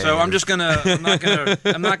So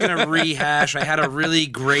I'm not gonna rehash. I had a really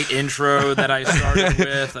great intro that I started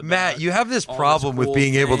with. Matt, you have this all problem this with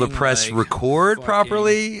being able to thing, press like, record fucking-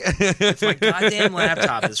 properly. It's my goddamn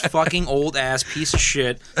laptop. This fucking old ass piece of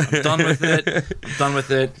shit. I'm done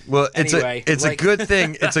with it. Well, Anyway, it's a good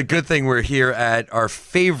thing. It's a good thing we're here at our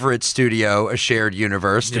favorite studio, a shared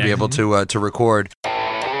universe, to be able to record.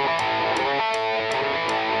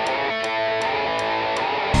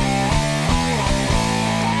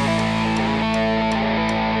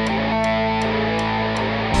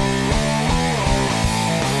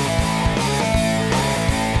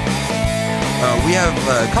 We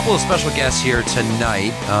have a couple of special guests here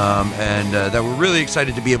tonight, and that we're really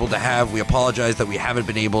excited to be able to have. We apologize that we haven't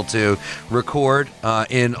been able to record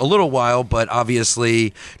in a little while, but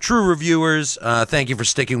obviously, true reviewers, thank you for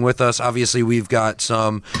sticking with us. Obviously, we've got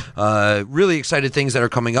some really excited things that are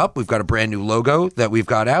coming up. We've got a brand new logo that we've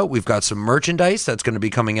got out. We've got some merchandise that's going to be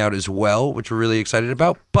coming out as well, which we're really excited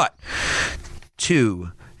about. But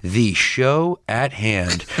to the show at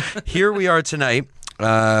hand, here we are tonight.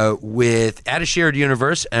 With At a Shared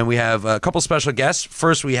Universe, and we have a couple special guests.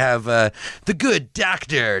 First, we have the good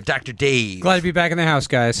Dr. Dave. Glad to be back in the house,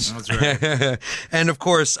 guys. That's right. And, of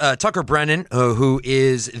course, Tucker Brennan, who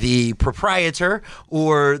is the proprietor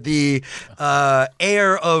or the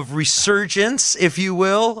heir of resurgence, if you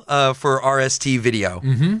will, for RST Video.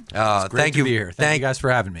 Mm-hmm. Thank you. To be here. Thank you guys for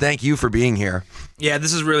having me. Thank you for being here. Yeah,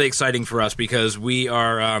 this is really exciting for us because we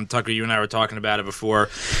are, Tucker, you and I were talking about it before.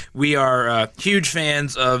 We are huge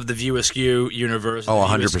fans of the View Askew universe. Oh,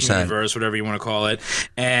 the View 100%. Askew universe, whatever you want to call it.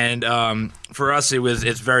 And for us,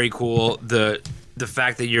 it's very cool. The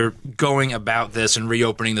fact that you're going about this and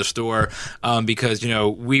reopening the store, because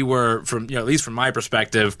we were at least from my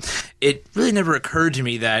perspective, it really never occurred to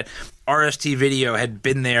me that RST Video had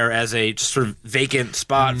been there as a just sort of vacant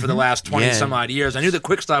spot for the last 20 some odd years. I knew the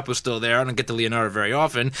Quick Stop was still there. I don't get to Leonardo very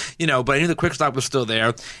often, but I knew the Quick Stop was still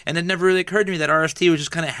there, and it never really occurred to me that RST was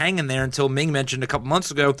just kind of hanging there until Ming mentioned a couple months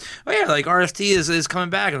ago, oh yeah, like RST is coming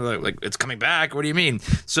back, and I'm like it's coming back. What do you mean?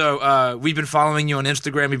 So we've been following you on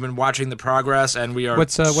Instagram. We've been watching the progress, and we are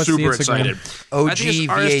what's the super Instagram? excited. OG I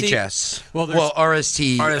think it's VHS. Well,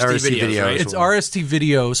 RST videos, right? It's RST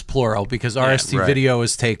Videos, plural, because RST right. Video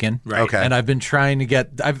is taken. Right. Okay. And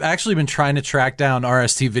I've actually been trying to track down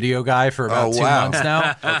RST Video Guy for about 2 months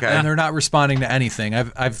now. Okay. And they're not responding to anything.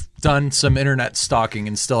 I've done some internet stalking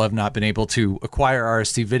and still have not been able to acquire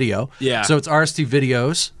RST Video. Yeah. So it's RST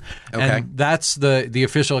Videos. Okay. And that's the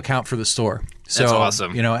official account for the store. So, That's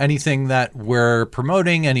awesome. Anything that we're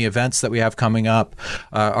promoting, any events that we have coming up,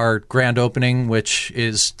 our grand opening, which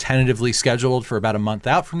is tentatively scheduled for about a month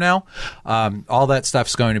out from now, all that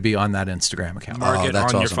stuff's going to be on that Instagram account. Mark it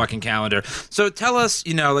that's on your awesome. fucking calendar. So tell us,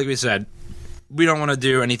 like we said, we don't want to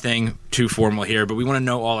do anything too formal here, but we want to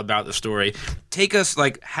know all about the story. Take us,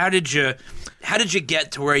 how did you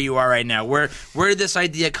get to where you are right now? Where did this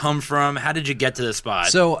idea come from? How did you get to this spot?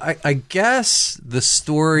 So I guess the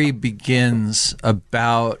story begins in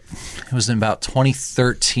about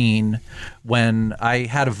 2013 when I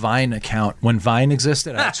had a Vine account, when Vine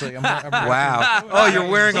existed. Actually, I'm Wow. Oh, you're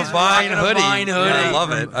wearing a Vine rocking a hoodie. Vine hoodie. Yeah, I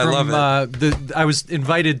love it. I love it. I was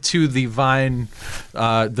invited to the Vine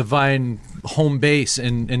home base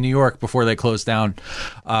in New York before they closed down.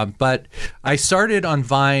 But I started on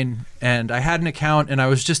Vine, and I had an account, and I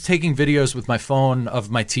was just taking videos with my phone of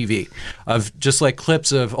my TV, of just like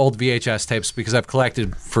clips of old VHS tapes, because I've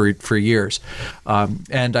collected for years.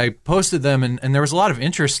 And I posted them, and there was a lot of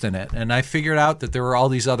interest in it. And I figured out that there were all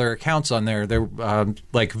these other accounts on there. There,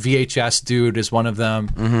 like VHS Dude is one of them.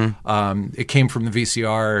 Mm-hmm. It came from the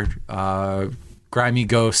VCR. Grimy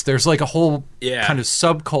Ghost. There's like a whole kind of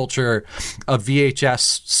subculture of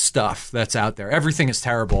VHS stuff that's out there. Everything is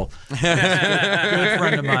Terrible. A good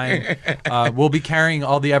friend of mine will be carrying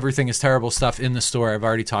all the Everything is Terrible stuff in the store. I've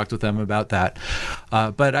already talked with them about that.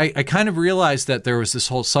 But I kind of realized that there was this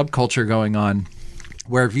whole subculture going on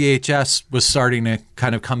where VHS was starting to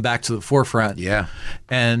kind of come back to the forefront. Yeah.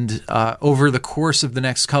 And over the course of the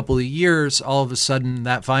next couple of years, all of a sudden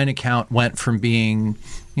that Vine account went from being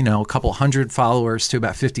a couple hundred followers to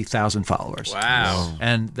about 50,000 followers. Wow.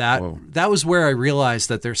 And that was where I realized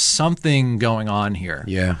that there's something going on here.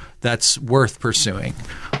 Yeah. That's worth pursuing.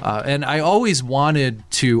 And I always wanted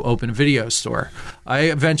to open a video store. I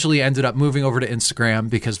eventually ended up moving over to Instagram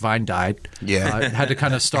because Vine died. Yeah. I had to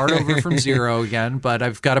kind of start over from zero again, but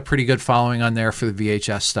I've got a pretty good following on there for the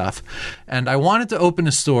VHS stuff. And I wanted to open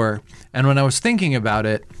a store, and when I was thinking about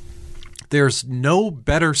it, there's no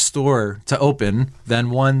better store to open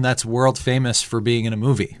than one that's world famous for being in a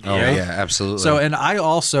movie. Oh, yeah, absolutely. So, and I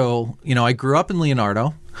also, I grew up in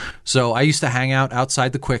Leonardo. So I used to hang out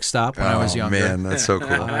outside the Quick Stop when I was younger. Man, that's so cool.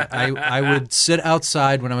 I would sit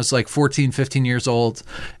outside when I was like 14, 15 years old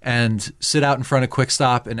and sit out in front of Quick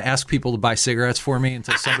Stop and ask people to buy cigarettes for me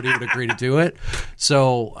until somebody would agree to do it.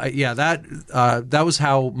 So that was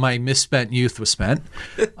how my misspent youth was spent.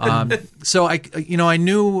 So I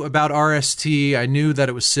knew about RST. I knew that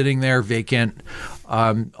it was sitting there vacant.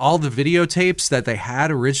 All the videotapes that they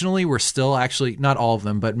had originally were still actually, not all of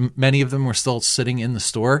them, but many of them were still sitting in the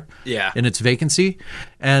store in its vacancy.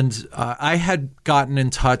 And I had gotten in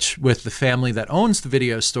touch with the family that owns the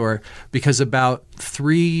video store because about 2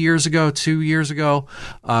 years ago,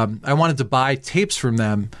 I wanted to buy tapes from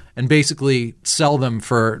them and basically sell them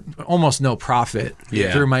for almost no profit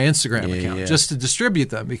through my Instagram account just to distribute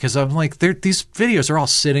them, because I'm like, these videos are all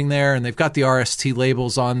sitting there and they've got the RST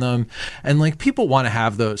labels on them, and like people want to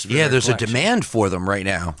have those. For there's collection. a demand for them right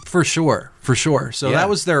now. For sure. So that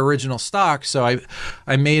was their original stock. So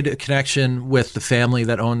I made a connection with the family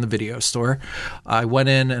that owned the video store. I went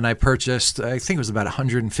in and I purchased, I think it was about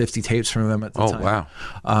 150 tapes from them at the time. Oh, wow.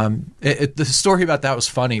 The story about that was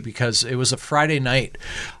funny because it was a Friday night.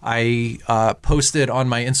 I posted on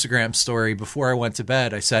my Instagram story before I went to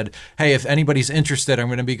bed. I said, hey, if anybody's interested, I'm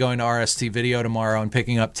going to be going to RST Video tomorrow and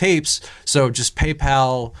picking up tapes. So just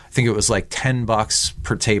PayPal, I think it was like $10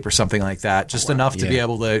 per tape or something like that. Just enough to be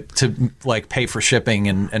able to like pay for shipping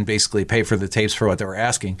and basically pay for the tapes for what they were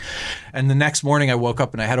asking. And the next morning I woke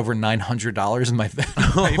up and I had over $900 in my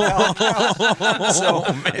PayPal account. So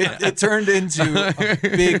it turned into a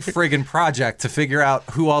big friggin' project to figure out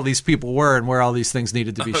who all these people were and where all these things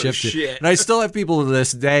needed to be shipped to. And I still have people to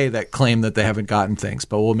this day that claim that they haven't gotten things,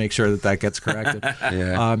 but we'll make sure that gets corrected.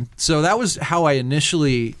 So that was how I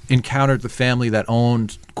initially encountered the family that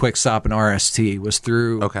owned Quick Stop and RST, was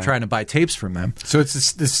through trying to buy tapes from them. So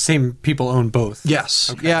it's the same people own both?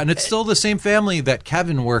 Yes. Okay. Yeah, and it's still the same family that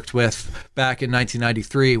Kevin worked with back in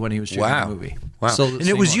 1993 when he was shooting the movie. Wow. And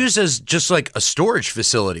it was used as just like a storage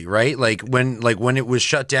facility, right? Like when it was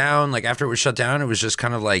shut down, like after it was shut down, it was just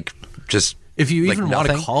kind of like just... If you like even want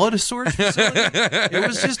to call it a storage facility, it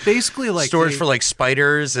was just basically like storage for like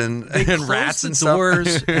spiders and rats and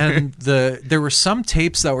doors. stuff. And there were some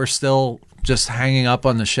tapes that were still just hanging up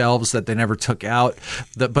on the shelves that they never took out.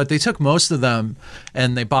 But they took most of them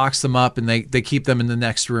and they boxed them up and they keep them in the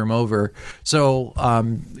next room over. So,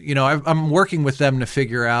 I'm working with them to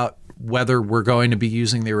figure out whether we're going to be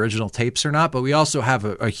using the original tapes or not. But we also have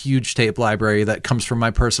a huge tape library that comes from my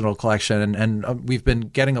personal collection. And we've been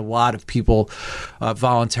getting a lot of people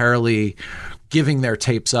voluntarily giving their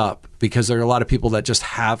tapes up because there are a lot of people that just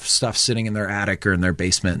have stuff sitting in their attic or in their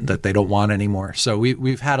basement that they don't want anymore. So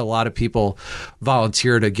we've had a lot of people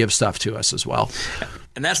volunteer to give stuff to us as well.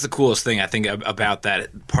 And that's the coolest thing, I think, about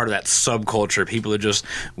that part of that subculture. People are just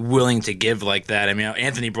willing to give like that. I mean,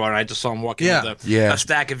 Anthony brought it. I just saw him walking with a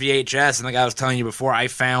stack of VHS. And like I was telling you before, I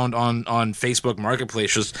found on Facebook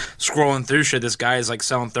Marketplace, just scrolling through shit, this guy is like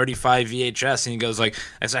selling 35 VHS. And he goes like,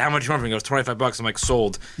 I said, how much you want from me? He goes, $25. I'm like,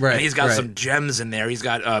 sold. Right, and he's got some gems in there. He's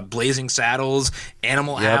got Blazing Saddles,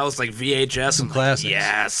 Animal House, like VHS. Some classics. Like,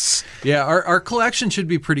 yes. Yeah, our collection should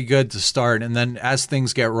be pretty good to start. And then as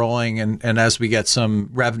things get rolling and as we get some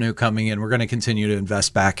revenue coming in, we're going to continue to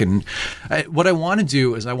invest back. And what I want to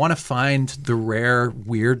do is I want to find the rare,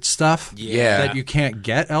 weird stuff that you can't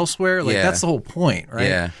get elsewhere. Like that's the whole point, right?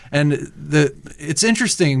 Yeah. And it's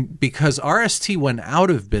interesting because RST went out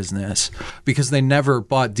of business because they never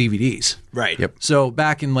bought DVDs. Right. Yep. So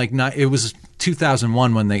back in it was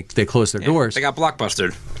 2001 when they closed their doors. They got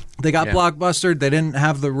blockbustered. They got blockbustered. They didn't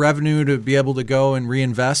have the revenue to be able to go and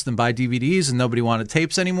reinvest and buy DVDs, and nobody wanted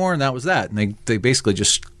tapes anymore, and that was that. And they basically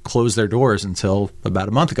just closed their doors until about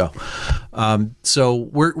a month ago. So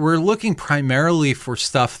we're looking primarily for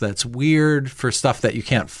stuff that's weird, for stuff that you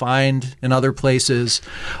can't find in other places.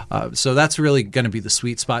 So that's really going to be the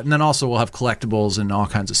sweet spot. And then also we'll have collectibles and all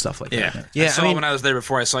kinds of stuff like that. Yeah. I saw when I was there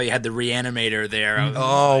before, I saw you had the Reanimator there. I was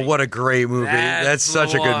like, what a great movie. That's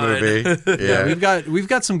such a good movie. Yeah, we've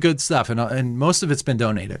got some good stuff, and most of it's been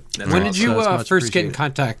donated. When did you first get in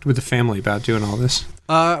contact with the family about doing all this?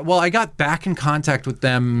 Well, I got back in contact with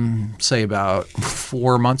them, say, about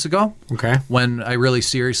 4 months ago. Okay. When I really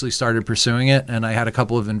seriously started pursuing it, and I had a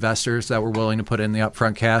couple of investors that were willing to put in the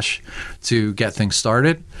upfront cash to get things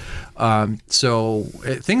started. So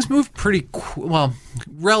things moved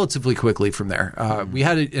relatively quickly from there. We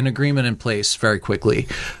had an agreement in place very quickly,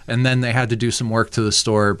 and then they had to do some work to the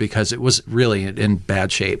store because it was really in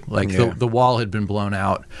bad shape. Like the wall had been blown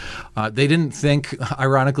out. They didn't think,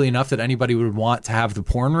 ironically enough, that anybody would want to have the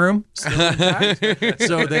the porn room still intact.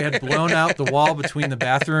 So they had blown out the wall between the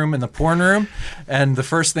bathroom and the porn room. And the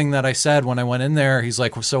first thing that I said when I went in there, he's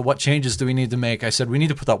like, so what changes do we need to make? I said, we need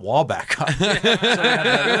to put that wall back up.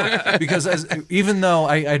 Because even though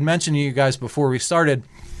I'd mentioned to you guys before we started,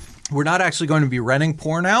 we're not actually going to be renting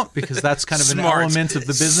porn out because that's kind of an element of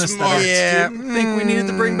the business that I didn't think we needed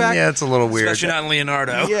to bring back. Yeah, it's a little weird. Especially not in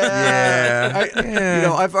Leonardo.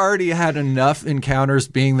 Yeah. I've already had enough encounters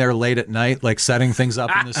being there late at night, like setting things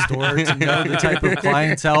up in the store to know the type of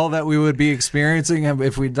clientele that we would be experiencing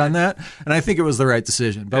if we'd done that. And I think it was the right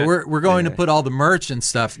decision. But we're going to put all the merch and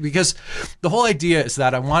stuff because the whole idea is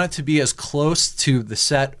that I want it to be as close to the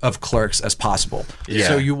set of Clerks as possible. Yeah,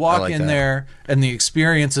 so you walk like in that. there and the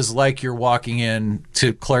experience is like you're walking in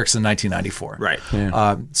to Clerks in 1994. Right.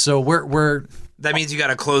 So we're That means you got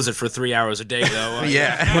to close it for 3 hours a day, though.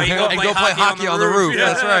 Yeah. You go And go play hockey on the roof. Yeah.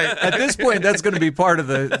 That's right. at this point, that's going to be part of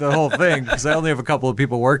the whole thing because I only have a couple of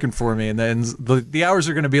people working for me, and then the hours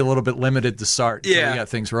are going to be a little bit limited to start. So Yeah. we got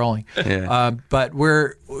things rolling. Yeah. But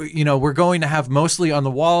we're going to have mostly on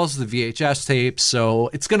the walls the VHS tapes, so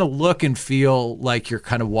it's going to look and feel like you're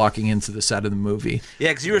kind of walking into the set of the movie. Yeah,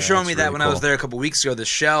 because you were showing me that really when I was cool. there a couple weeks ago. The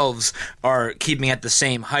shelves are keeping at the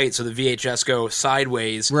same height, so the VHS go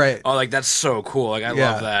sideways. Right. Oh, like that's so cool. Like I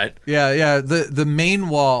love that. Yeah. The main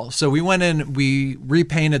wall. So we went in, we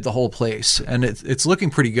repainted the whole place, and it's looking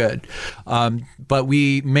pretty good. But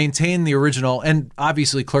we maintained the original, and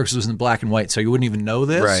obviously Clerks was in black and white, so you wouldn't even know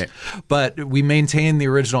this. Right. But we maintained the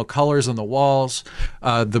original colors on the walls,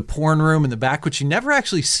 the porn room in the back, which you never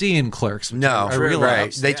actually see in Clerks. Which No, I realized.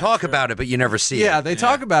 right. They talk about it, but you never see it. Yeah, they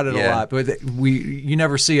talk about it a Yeah. lot, but you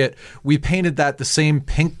never see it. We painted that the same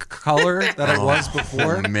pink color that it was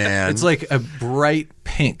before. man. It's like a bright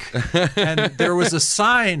pink. And there was a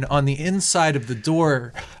sign on the inside of the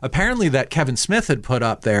door, apparently that Kevin Smith had put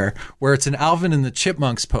up there, where it's an Alvin and the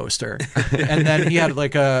Chipmunks poster. And then he had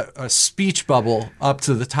like a speech bubble up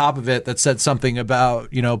to the top of it that said something about,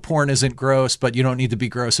 porn isn't gross, but you don't need to be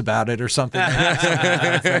gross about it or something.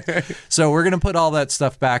 So we're going to put all that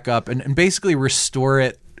stuff back up and basically restore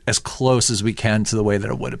it as close as we can to the way that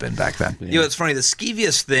it would have been back then. It's funny. The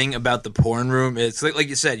skeeviest thing about the porn room is, like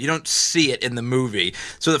you said, you don't see it in the movie.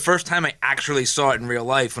 So the first time I actually saw it in real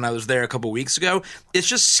life, when I was there a couple weeks ago, it's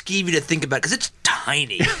just skeevy to think about because it's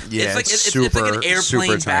tiny. Yeah, it's like an airplane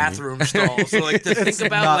super tiny. bathroom stall. So like to think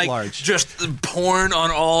about not like large. just the porn on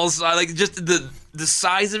all sides, like just the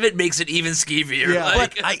size of it makes it even skeevier. Yeah.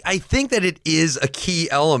 Like, But I think that it is a key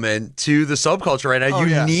element to the subculture right now.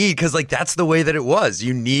 You need, because like that's the way that it was.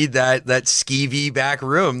 You need that skeevy back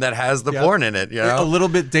room that has the porn in it. A little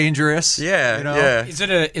bit dangerous. Yeah, yeah.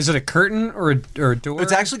 Is it a curtain or a door?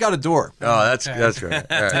 It's actually got a door. Oh, that's great.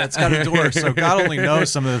 All right. It's got a door, so God only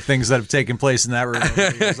knows some of the things that have taken place in that room.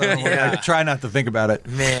 I try not to think about it.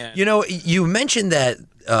 man. You mentioned that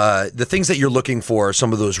the things that you're looking for are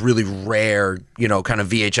some of those really rare, kind of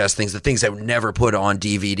VHS things, the things that were never put on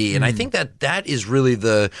DVD. And I think that is really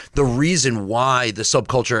the reason why the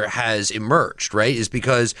subculture has emerged, right? Is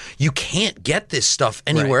because you can't get this stuff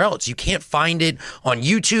anywhere else. You can't find it on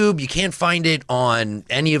YouTube. You can't find it on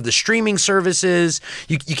any of the streaming services.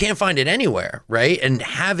 You can't find it anywhere, right? And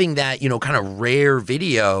having that, kind of rare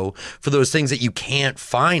video for those things that you can't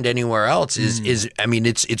find anywhere else is I mean,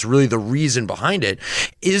 it's really the reason behind it.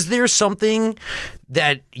 Is there something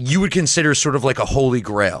that you would consider sort of like a holy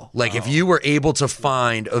grail? Like if you were able to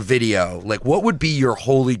find a video, like what would be your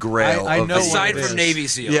holy grail? I know Aside what it from is. Navy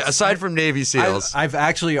SEALs. Yeah, aside from Navy SEALs. I've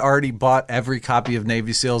actually already bought every copy of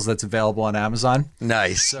Navy SEALs that's available on Amazon.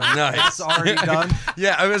 Nice. Nice. It's already done.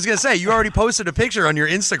 Yeah, I was going to say, you already posted a picture on your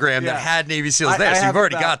Instagram that had Navy SEALs there, so you've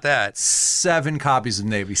already got that. 7 copies of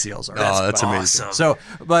Navy SEALs already. Oh, that's amazing. awesome. So,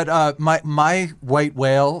 but my white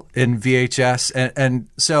whale in VHS, and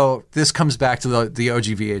so this comes back to the OG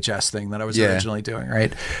VHS thing that I was originally doing,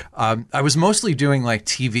 right? I was mostly doing like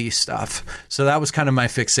TV stuff, so that was kind of my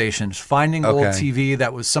fixation: finding old TV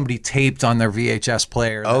that was somebody taped on their VHS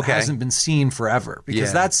player that hasn't been seen forever.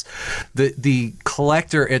 Because that's the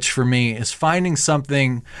collector itch for me, is finding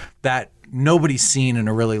something that nobody's seen in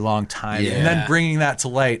a really long time, and then bringing that to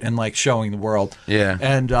light and like showing the world. Yeah.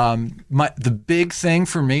 And the big thing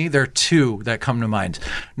for me, there are 2 that come to mind.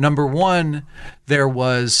 Number 1, there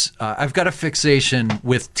was I've got a fixation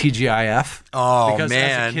with TGIF. Oh, because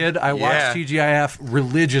man. as a kid I watched TGIF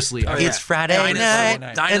religiously. It's Friday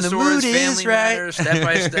night, Dinosaurs, and the mood Family is right. Matters, Step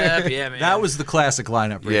by Step. Yeah, man. That was the classic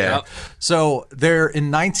lineup right Yeah. there. So there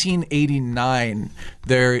in 1989,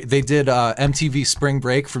 they did MTV Spring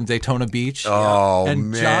Break from Daytona Beach. Oh,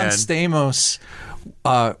 and man. John Stamos,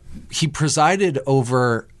 he presided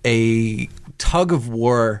over a tug of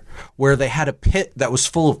war where they had a pit that was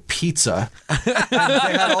full of pizza. And they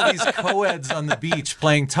had all these co-eds on the beach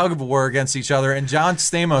playing tug of war against each other. And John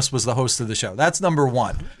Stamos was the host of the show. That's number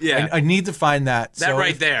one. Yeah. I need to find that. That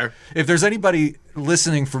right there. If there's anybody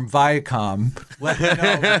listening from Viacom, let me know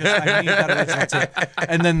because I need that original tape.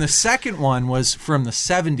 And then the second one was from the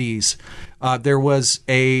 70s.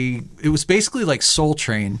 It was basically like Soul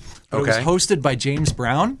Train. It was hosted by James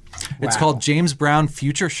Brown. It's called James Brown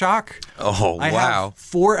Future Shock. Oh, I wow. have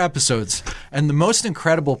 4 episodes. And the most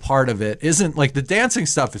incredible part of it isn't like the dancing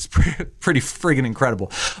stuff is pretty friggin' incredible.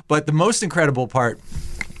 But the most incredible part,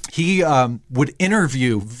 he would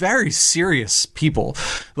interview very serious people.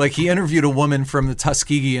 Like he interviewed a woman from the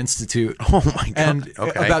Tuskegee Institute. Oh my God. And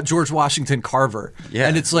about George Washington Carver. Yeah.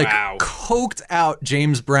 And it's like Wow. coked out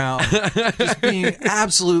James Brown just being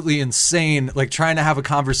absolutely insane, like trying to have a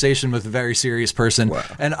conversation with a very serious person. Wow.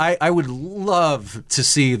 And I would love to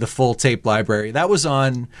see the full tape library. That was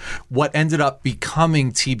on what ended up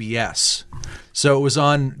becoming TBS. So it was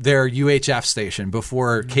on their UHF station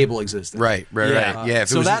before cable existed. Right. Yeah, if it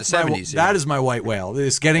So was in the that's 70s. that is my white whale.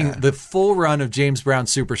 Is getting the full run of James Brown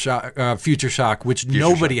Future Shock, which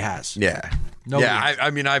nobody has. Yeah. Nobody Yeah,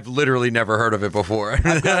 I mean, I've literally never heard of it before.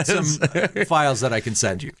 I've got some files that I can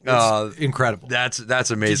send you. It's incredible. That's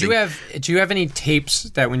amazing. Do you have any tapes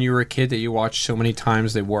that when you were a kid that you watched so many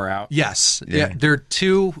times they wore out? Yes. Yeah. There are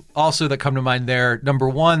 2 also that come to mind there. Number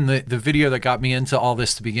 1, the video that got me into all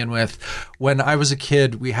this to begin with. When I was a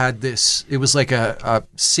kid, we had this, it was like a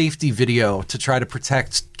safety video to try to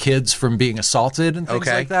protect kids from being assaulted and things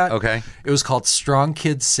like that. Okay. It was called Strong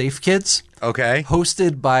Kids, Safe Kids. Okay.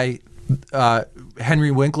 Hosted by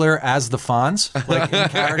Henry Winkler as the Fonz, like in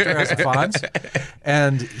character as the Fonz,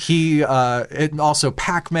 and he and also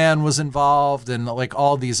Pac-Man was involved, and like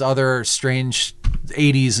all these other strange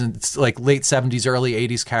 80s and like late 70s, early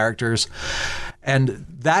 80s characters. And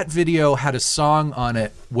that video had a song on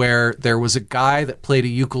it where there was a guy that played a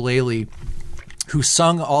ukulele who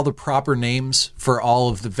sung all the proper names for all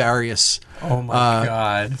of the various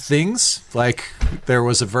God. things. Like there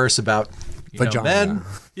was a verse about Vagina. Men.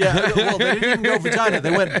 Yeah, well, they didn't even go vagina. They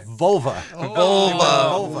went vulva. Vulva.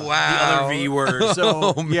 Wow. The other V word.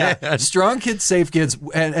 So, yeah, Strong Kids, Safe Kids.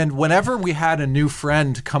 And whenever we had a new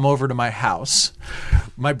friend come over to my house,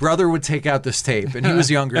 my brother would take out this tape, and he was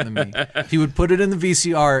younger than me. He would put it in the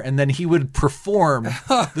VCR, and then he would perform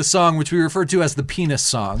the song, which we refer to as the penis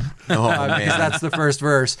song. Because that's the first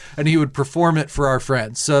verse. And he would perform it for our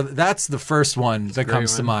friends. So that's the first one that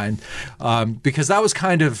comes to mind. Because that was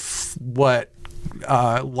kind of what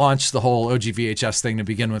launched the whole OG VHS thing to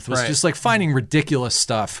begin with, was just like finding ridiculous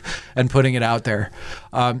stuff and putting it out there.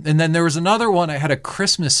 And then there was another one, I had a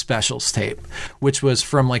Christmas specials tape, which was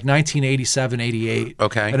from like 1987, 88.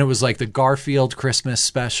 Okay. And it was like the Garfield Christmas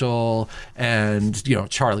special, and, you know,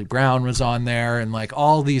 Charlie Brown was on there, and like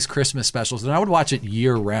all these Christmas specials. And I would watch it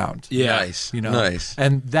year round. Yeah. Nice. You know, Nice.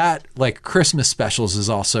 and that like Christmas specials is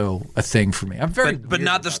also a thing for me. I'm very, But weird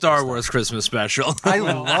not the about Star Wars Christmas special. I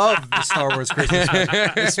love the Star Wars Christmas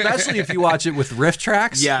special, especially if you watch it with riff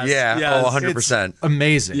tracks. Yes. Yeah. Yes. Oh, 100%.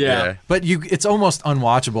 Amazing. Yeah. But it's almost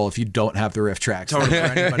unwatchable if you don't have the riff tracks. Totally. For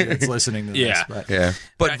anybody that's listening to Yeah. this. But. Yeah.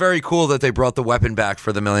 But very cool that they brought the weapon back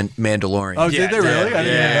for the Mandalorian. Oh, Yeah, did they really? I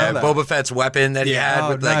didn't even know that. Boba Fett's weapon that he had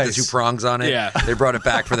with like the nice. 2 prongs on it. Yeah. They brought it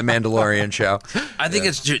back for the Mandalorian show. I think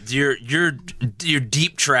it's your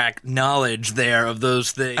deep track knowledge there of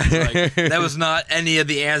those things. Like, that was not any of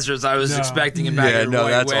the answers I was expecting about Yeah, your no,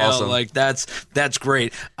 white that's whale. awesome. Like that's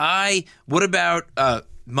great. What about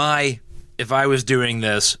if I was doing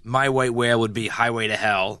this, my white whale would be Highway to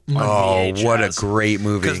Hell on VHS. What a great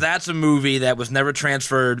movie. Because that's a movie that was never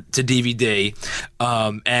transferred to DVD.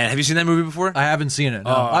 And have you seen that movie before? I haven't seen it. No.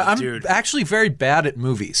 Oh, I'm dude. actually very bad at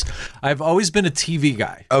movies. I've always been a TV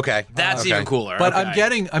guy. Okay. That's Okay. even cooler. But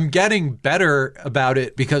Okay. I'm getting better about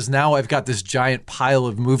it because now I've got this giant pile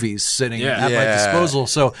of movies sitting at my Yeah. disposal.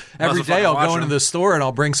 So every as well day I'll watch go into them. the store and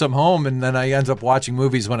I'll bring some home, and then I end up watching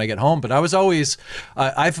movies when I get home. But I was always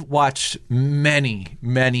I've watched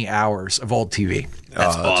many hours of old TV.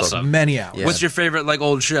 That's awesome. Many hours. What's your favorite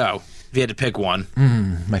old show? If you had to pick one,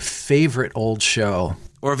 My favorite old show.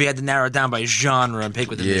 or if you had to narrow it down by genre and pick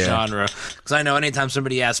within the Yeah. genre, because I know anytime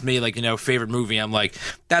somebody asks me favorite movie, I'm like,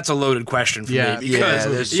 that's a loaded question for Yeah. me. Because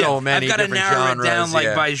Yeah, there's so many I've got to different narrow genres, it down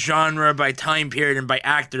yeah. by genre, by time period, and by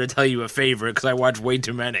actor to tell you a favorite because I watch way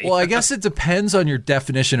too many. Well, I guess it depends on your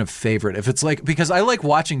definition of favorite. If it's like, because I like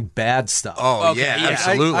watching bad stuff. Oh, Okay, yeah, yeah.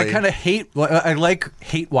 absolutely. I kind of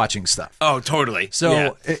hate watching stuff. Oh, totally.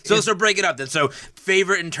 So, yeah. So break it up then. So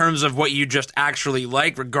favorite in terms of what you just actually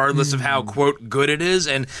like, regardless of how quote good it is,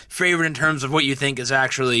 and favorite in terms of what you think is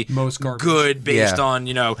actually Most garbage. good based Yeah. on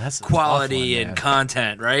That's a tough quality one, and man.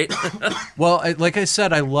 content, right? Well, like I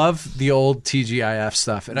said, I love the old TGIF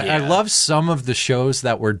stuff, and I Yeah. love some of the shows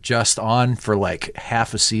that were just on for like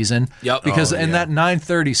half a season. Yep. Because Oh, in yeah. that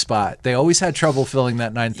 9:30 spot, they always had trouble filling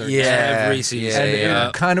that 9:30. Yeah, spot. every season. And Yeah.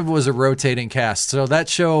 it kind of was a rotating cast. So that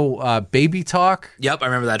show, Baby Talk, Yep, I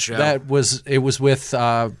remember that show. it was with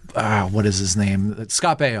what is his name?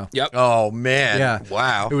 Scott Baio. Yep. Oh man. Yeah.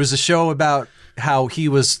 Wow. It was a show about how it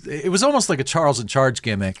was almost like a Charles in Charge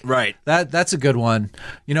gimmick. Right. That's a good one.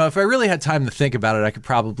 You know, if I really had time to think about it, I could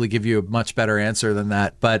probably give you a much better answer than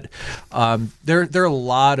that. But there are a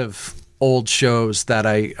lot of old shows that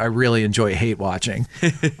I really enjoy hate watching,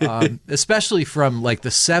 especially from like the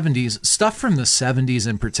 70s, stuff from the 70s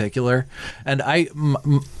in particular. And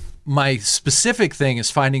my specific thing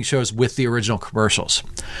is finding shows with the original commercials.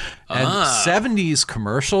 And 70s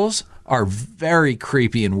commercials are very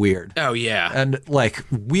creepy and weird. Oh yeah. And like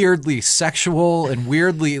weirdly sexual and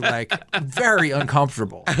weirdly like very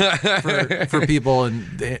uncomfortable for people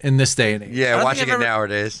in this day and age. Yeah, don't watching think it I've ever-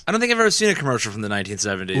 nowadays. I don't think I've ever seen a commercial from the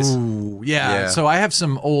 1970s. Ooh, yeah. Yeah. So I have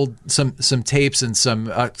some tapes and some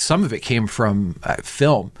of it came from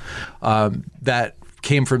film that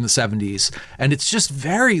came from the 70s, and it's just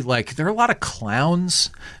very like there are a lot of clowns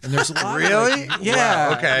and there's a lot Really? of, like, yeah,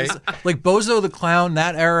 Wow, okay. like Bozo the Clown,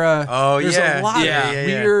 that era. Oh, there's yeah. a lot Yeah, of yeah,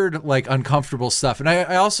 yeah. weird like uncomfortable stuff. And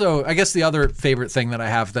I also I guess the other favorite thing that I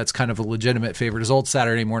have that's kind of a legitimate favorite is old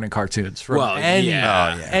Saturday morning cartoons from Well, any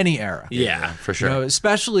yeah. Oh, yeah. any era. Yeah. For sure. You know,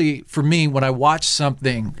 especially for me when I watch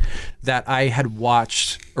something that I had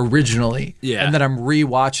watched originally Yeah. and then I'm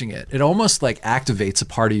rewatching it, it almost like activates a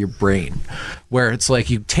part of your brain where it's like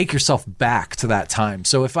you take yourself back to that time.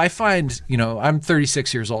 So if I find, you know, I'm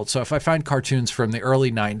 36 years old, so if I find cartoons from the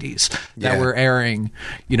early 90s that Yeah. were airing,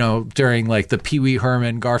 you know, during like the Pee Wee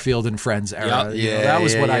Herman, Garfield and Friends era, Yep. you know, Yeah, that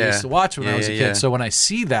was what I yeah. used to watch when I Yeah, was a yeah, kid. yeah. So when I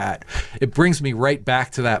see that, it brings me right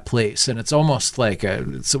back to that place, and it's almost like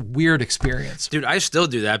it's a weird experience. Dude, I still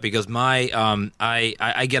do that because my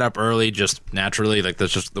I get up early just naturally, like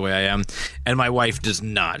that's just the way I am, and my wife does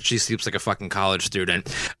not. She sleeps like a fucking college student.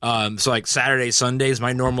 So like Saturday, Sundays,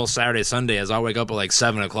 my normal Saturday, Sunday is I'll wake up at like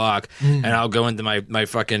 7:00 and I'll go into my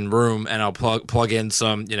fucking room and I'll plug in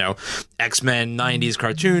some, you know, X-Men 90s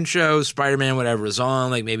cartoon shows, Spider-Man, whatever is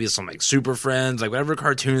on, like maybe some like Super Friends, like whatever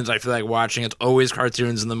cartoons I feel like watching. It's always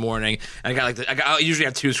cartoons in the morning. And I usually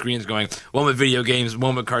have two screens going, one with video games,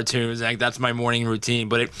 one with cartoons. And like that's my morning routine.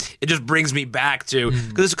 But it just brings me back to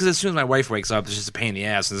because as soon as my wife wakes up, it's just a pain in the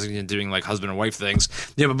ass. And doing like husband and wife things.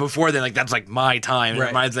 Yeah, but before then, like that's like my time. Right. It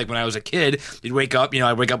reminds like when I was a kid, you'd wake up. You know,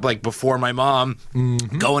 I'd wake up like before my mom,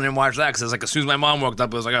 go in and watch that because it's like as soon as my mom woke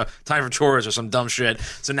up, it was like a time for chores or some dumb shit.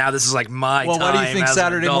 So now this is like my Well, time. why do you think as an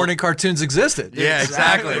Saturday adult. morning cartoons existed? Yeah,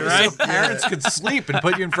 exactly, right? So parents could sleep and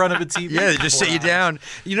put you in front of a TV. Yeah, they just for sit you 4 hours. down.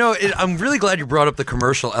 You know, I'm really glad you brought up the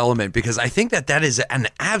commercial element because I think that is an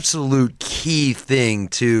absolute key thing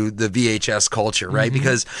to the VHS culture, right?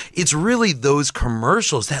 Because it's really those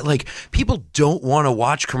commercials that like people don't want to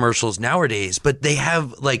watch commercials nowadays, but they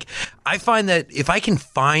have like I find that if I can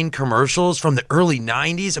find commercials from the early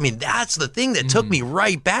 90s, I mean, that's the thing that took me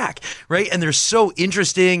right back, right? And they're so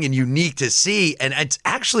interesting and unique to see. And it's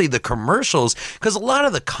actually the commercials, because a lot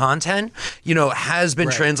of the content, you know, has been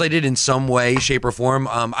translated in some way, shape, or form.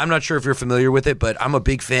 I'm not sure if you're familiar with it, but I'm a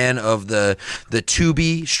big fan of the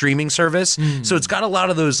Tubi streaming service. So it's got a lot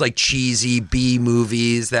of those like cheesy B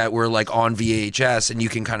movies that were like on VHS, and you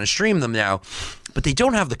can kind of stream them now. But they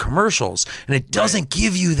don't have the commercials, and it doesn't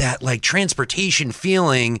give you that like transportation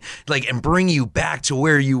feeling, like, and bring you back to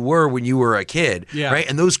where you were when you were a kid, Yeah. right?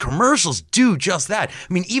 And those commercials do just that.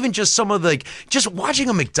 I mean, even just some of the, like, just watching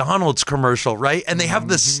a McDonald's commercial, right? And they have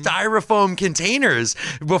the styrofoam containers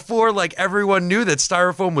before like everyone knew that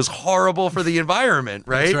styrofoam was horrible for the environment,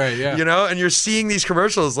 right? That's right, yeah. You know, and you're seeing these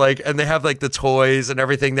commercials like, and they have like the toys and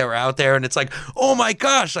everything that were out there, and it's like, oh my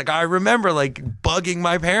gosh, like I remember like bugging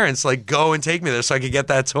my parents, like go and take me there so I could get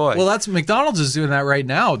that toy. Well, that's McDonald's is doing that right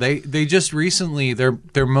now. They just recently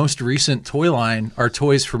their most recent toy line are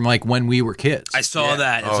toys from like when we were kids. I saw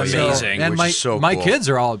that. It's Oh, yeah. amazing. and which my is so my cool. kids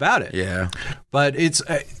are all about it. yeah. But it's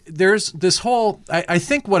there's this whole. I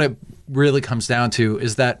think what really comes down to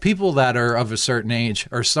is that people that are of a certain age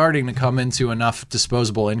are starting to come into enough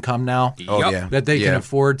disposable income now that they can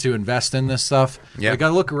afford to invest in this stuff. Like I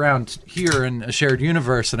look around here in a shared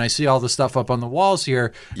universe and I see all the stuff up on the walls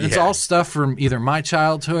here. And it's all stuff from either my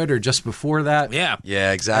childhood or just before that.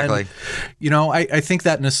 Yeah, exactly. And, you know, I think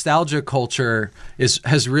that nostalgia culture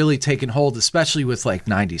has really taken hold, especially with like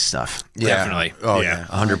 90s stuff. Definitely. Oh, yeah.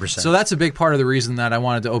 100%. So that's a big part of the reason that I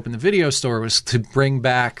wanted to open the video store was to bring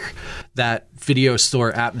back that video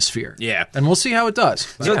store atmosphere. Yeah. And we'll see how it does.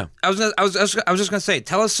 So I was just gonna say,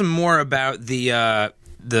 tell us some more about the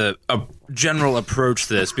general approach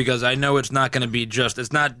to this, because I know it's not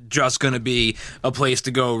just going to be a place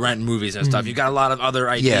to go rent movies and stuff. You've got a lot of other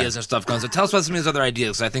ideas and stuff going. So tell us about some of these other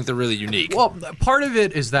ideas, 'cause I think they're really unique. Well, part of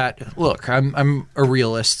it is that, look, I'm a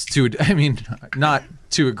realist not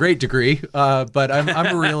to a great degree, but I'm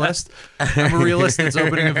a realist. I'm a realist that's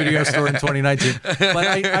opening a video store in 2019. But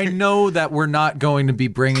I know that we're not going to be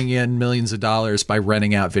bringing in millions of dollars by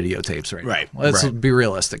renting out videotapes right now. Let's be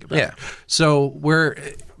realistic about it. So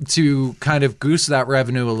to kind of goose that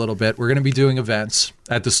revenue a little bit, we're going to be doing events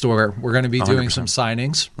at the store. We're going to be doing 100%. Some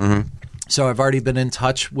signings. So I've already been in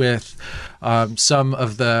touch with some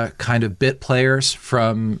of the kind of bit players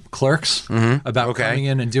from Clerks about coming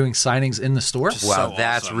in and doing signings in the store. Wow,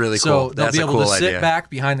 that's really cool. So they'll be able to sit back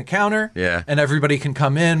behind the counter, and everybody can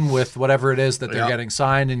come in with whatever it is that they're getting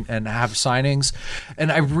signed and have signings.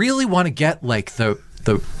 And I really want to get like the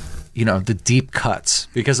deep cuts,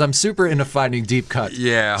 because I'm super into finding deep cuts.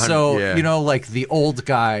 So, like the old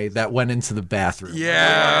guy that went into the bathroom.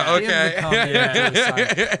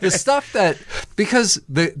 The stuff that, because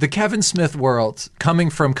the Kevin Smith world, coming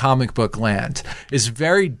from comic book land, is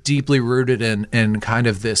very deeply rooted in kind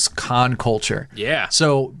of this con culture.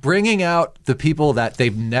 So bringing out the people that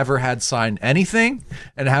they've never had sign anything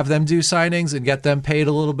and have them do signings and get them paid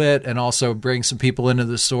a little bit, and also bring some people into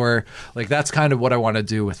the store, like that's kind of what I want to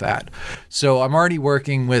do with that. So I'm already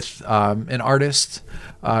working with an artist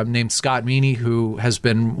named Scott Meany, who has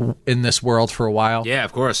been in this world for a while. Yeah,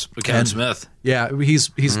 of course. With Kevin Smith. Yeah, he's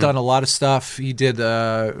done a lot of stuff. He did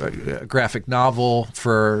a graphic novel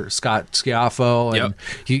for Scott Schiaffo, and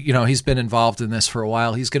he's been involved in this for a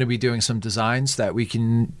while. He's going to be doing some designs that we're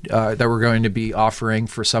going to be offering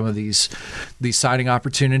for some of these signing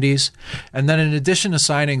opportunities. And then in addition to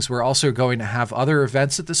signings, we're also going to have other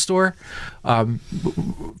events at the store.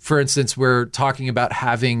 For instance, we're talking about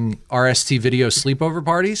having RST video sleepover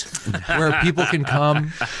parties where people can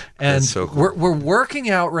come, and so cool. we're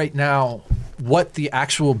working out right now what the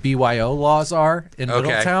actual BYO laws are in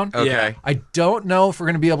Middletown. I don't know if we're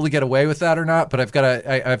going to be able to get away with that or not, but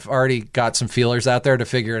I've already got some feelers out there to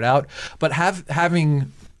figure it out. But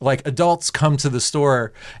having like adults come to the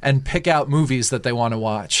store and pick out movies that they want to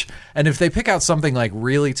watch. And if they pick out something like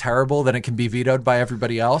really terrible, then it can be vetoed by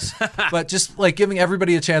everybody else. But just like giving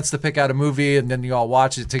everybody a chance to pick out a movie, and then you all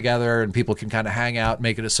watch it together and people can kind of hang out,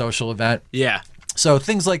 make it a social event. Yeah. So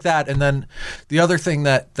things like that. And then the other thing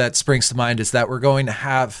that springs to mind is that we're going to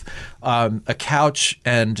have a couch,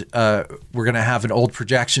 and we're going to have an old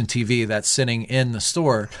projection TV that's sitting in the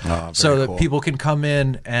store, so that people can come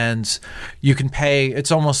in and you can pay.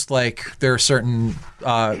 It's almost like there are certain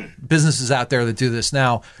businesses out there that do this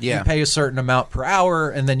now. You pay a certain amount per hour,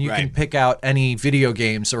 and then you can pick out any video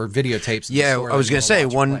games or videotapes. I was going to say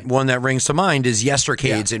one that rings to mind is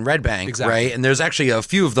Yestercades in Red Bank, right? And there's actually a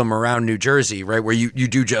few of them around New Jersey, right, where you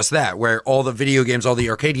do just that, where all the video games, all the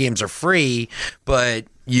arcade games are free, but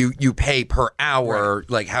you pay per hour,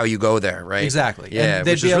 like how you go there, right? Exactly. Yeah, and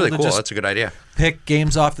which is really cool. That's a good idea. Pick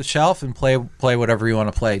games off the shelf and play whatever you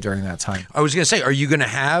want to play during that time. I was going to say, are you going to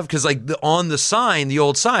have, because like on the sign, the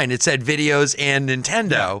old sign, it said videos and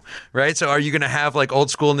Nintendo, right? So are you going to have like old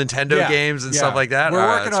school Nintendo games and stuff like that? We're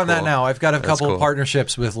working on that now. I've got a couple of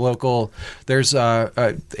partnerships with local. There's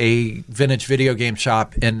a vintage video game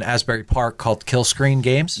shop in Asbury Park called Killscreen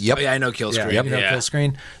Games. Yep. Oh, yeah, I know Killscreen. You know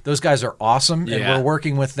Killscreen. Those guys are awesome, and we're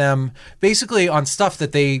working with them basically on stuff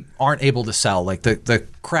that they aren't able to sell, like the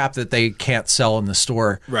crap that they can't sell in the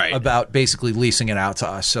store, about basically leasing it out to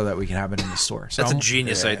us so that we can have it in the store. So that's a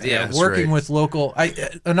genius idea. Working with local.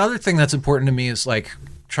 Another thing that's important to me is like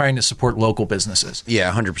trying to support local businesses.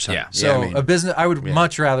 100%. Yeah. So a business, I would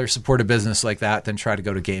much rather support a business like that than try to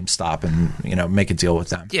go to GameStop and make a deal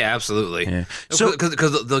with them. Yeah, absolutely. Yeah. So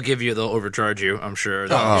because they'll overcharge you, I'm sure.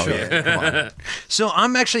 Sure. Come on. So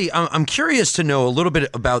I'm curious to know a little bit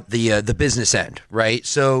about the business end, right?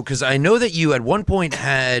 So because I know that you at one point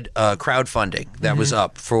had crowdfunding that was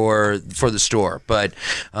up for the store, but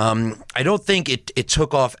I don't think it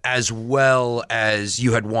took off as well as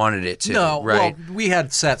you had wanted it to. No, right? Well, we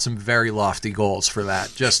had set some very lofty goals for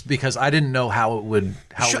that, just because I didn't know how it would.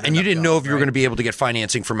 Sure, and you didn't know if you were going to be able to get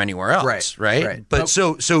financing from anywhere else, right? But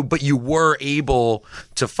but you were able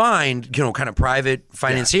to find, kind of private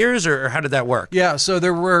financiers, or how did that work? Yeah, so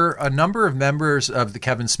there were a number of members of the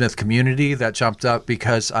Kevin Smith community that jumped up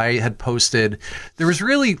because I had posted. There was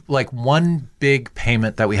really like one big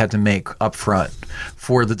payment that we had to make up front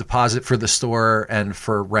for the deposit for the store and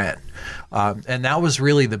for rent, and that was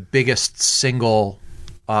really the biggest single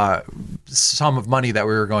sum of money that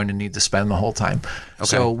we were going to need to spend the whole time. Okay.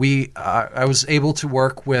 So I was able to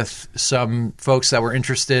work with some folks that were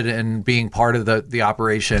interested in being part of the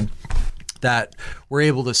operation that were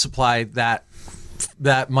able to supply that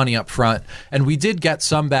money up front. And we did get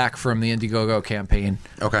some back from the Indiegogo campaign.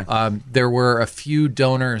 Okay. There were a few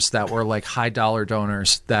donors that were like high dollar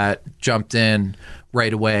donors that jumped in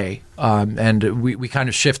right away. And we kind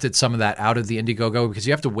of shifted some of that out of the Indiegogo because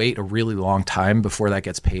you have to wait a really long time before that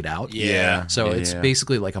gets paid out. Yeah. So it's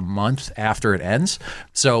basically like a month after it ends.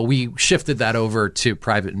 So we shifted that over to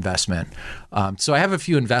private investment. So I have a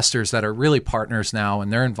few investors that are really partners now,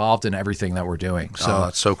 and they're involved in everything that we're doing. So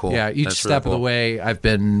that's so cool. Yeah, each That's step really of the cool. way, I've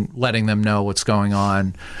been letting them know what's going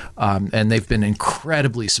on, and they've been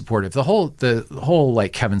incredibly supportive. The whole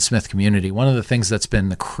like Kevin Smith community. One of the things that's been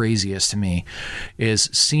the craziest to me is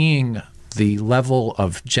seeing the level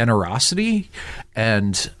of generosity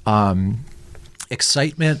and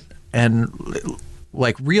excitement and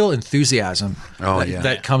like real enthusiasm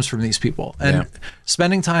that comes from these people, and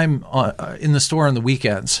spending time in the store on the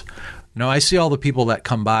weekends. I see all the people that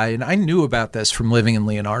come by, and I knew about this from living in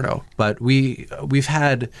Leonardo, but we've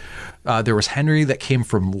had there was Henry that came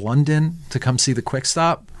from London to come see the Quick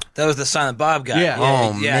Stop. That was the Silent Bob guy. Yeah.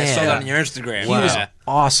 Oh, yeah. I saw man. that on your Instagram. He was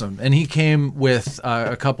awesome, and he came with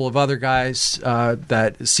a couple of other guys,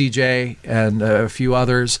 that CJ and a few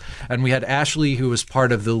others, and we had Ashley, who was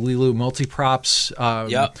part of the Lilu Multiprops.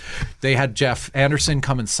 They had Jeff Anderson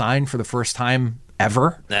come and sign for the first time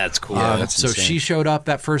ever. That's cool. So she showed up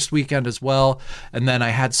that first weekend as well. And then I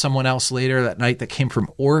had someone else later that night that came from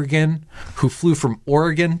Oregon, who flew from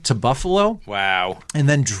Oregon to Buffalo. Wow. And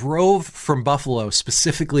then drove from Buffalo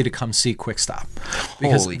specifically to come see Quick Stop.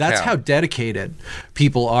 Because Holy that's cow. how dedicated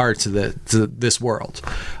people are to this world.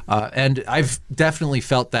 And I've definitely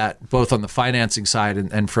felt that both on the financing side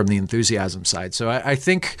and from the enthusiasm side. So I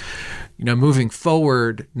think, moving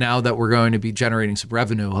forward, now that we're going to be generating some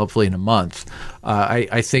revenue, hopefully in a month,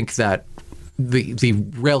 I think that the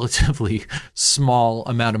relatively small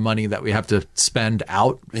amount of money that we have to spend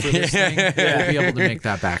out for this thing, we'll be able to make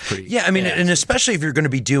that back pretty. Yeah, I mean, and especially if you're going to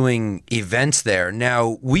be doing events there.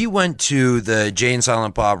 Now, we went to the Jay and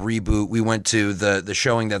Silent Bob reboot. We went to the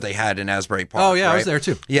showing that they had in Asbury Park. Oh, yeah, right? I was there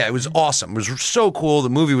too. Yeah, it was awesome. It was so cool.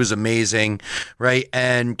 The movie was amazing, right?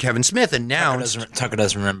 And Kevin Smith announced... Tucker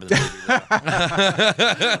doesn't remember the movie.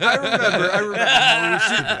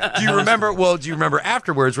 I remember. Do you remember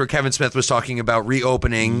afterwards where Kevin Smith was talking about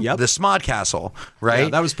reopening the Smod Castle, right? Yeah,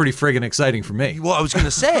 that was pretty friggin' exciting for me. Well, I was going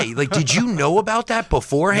to say, did you know about that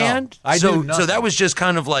beforehand? No, I knew nothing. So that was just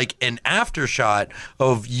kind of like an aftershot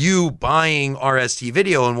of you buying RST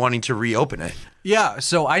Video and wanting to reopen it. Yeah,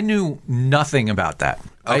 so I knew nothing about that.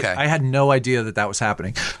 Okay. I had no idea that was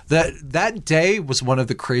happening. That day was one of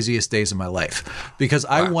the craziest days of my life because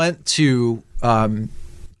I went to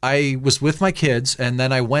I was with my kids, and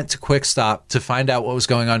then I went to Quick Stop to find out what was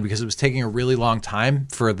going on because it was taking a really long time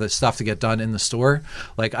for the stuff to get done in the store.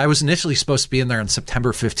 Like, I was initially supposed to be in there on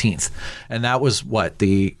September 15th, and that was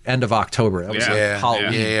the end of October. That was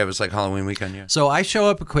Halloween. Yeah, it was like Halloween weekend, yeah. So I show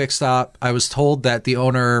up at Quick Stop. I was told that the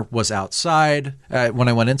owner was outside. When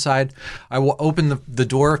I went inside, I opened the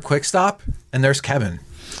door of Quick Stop, and there's Kevin.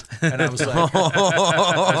 And I was like,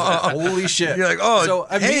 holy shit. You're like, oh, so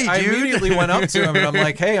I hey, dude. immediately went up to him and I'm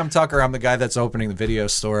like, hey, I'm Tucker. I'm the guy that's opening the video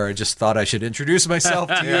store. I just thought I should introduce myself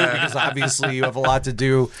to you because obviously you have a lot to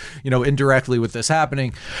do, indirectly with this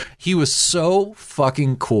happening. He was so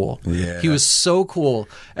fucking cool. Yeah. He was so cool.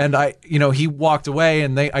 And he walked away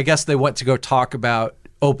and I guess they went to go talk about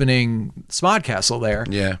opening Smod Castle there,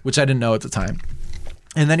 which I didn't know at the time.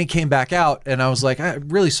 And then he came back out, and I was like, I'm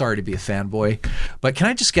really sorry to be a fanboy, but can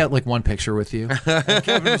I just get, one picture with you? And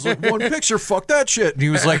Kevin was like, one picture? Fuck that shit. And he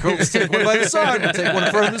was like, let's take one by the side. We'll take one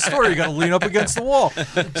in front of the store. You got to lean up against the wall.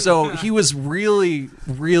 So he was really,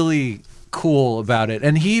 really cool about it.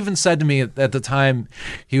 And he even said to me at the time,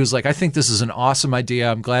 he was like, I think this is an awesome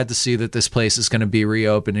idea. I'm glad to see that this place is going to be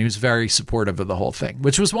reopened. He was very supportive of the whole thing,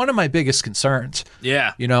 which was one of my biggest concerns.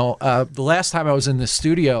 Yeah. You know, the last time I was in the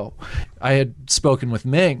studio, I had spoken with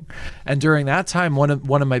Ming, and during that time, one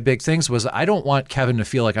of my big things was I don't want Kevin to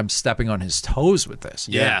feel like I'm stepping on his toes with this.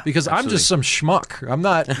 Yeah, because I'm just some schmuck. I'm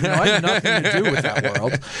not. You know, I have nothing to do with that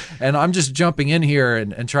world, and I'm just jumping in here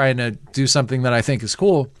and trying to do something that I think is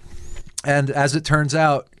cool. And as it turns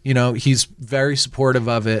out, you know, he's very supportive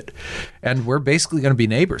of it, and we're basically going to be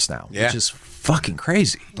neighbors now, which is fucking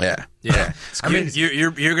crazy. Yeah. Yeah, I mean, you're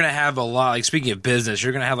gonna have a lot. Like, speaking of business,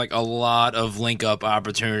 you're gonna have like a lot of link up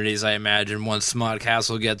opportunities. I imagine once Smod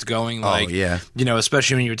Castle gets going. Like, you know,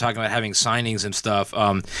 especially when you were talking about having signings and stuff.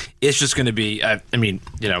 It's just gonna be. I mean,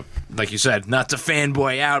 you know, like you said, not to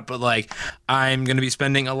fanboy out, but like I'm gonna be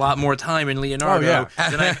spending a lot more time in Leonardo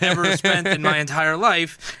than I've ever spent in my entire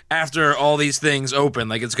life after all these things open.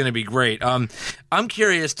 Like, it's gonna be great. I'm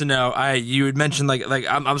curious to know. You had mentioned like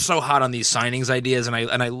I'm so hot on these signings ideas, and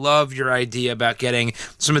I love your idea about getting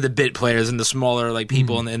some of the bit players and the smaller like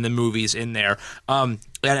people in the movies in there. And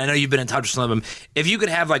I know you've been in touch with some of them. If you could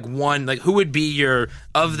have like one, like who would be your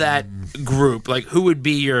of that group? Like who would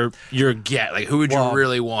be your get? Like who would you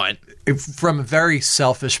really want? From a very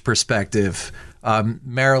selfish perspective,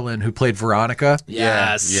 Marilyn, who played Veronica,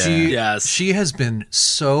 she has been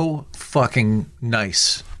so fucking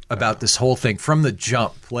nice about this whole thing from the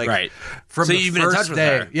jump. Like, from so the you've first been in touch with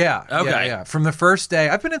day. her? Yeah. Okay. Yeah. From the first day,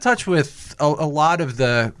 I've been in touch with a lot of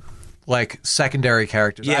the like secondary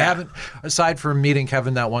characters. I haven't, aside from meeting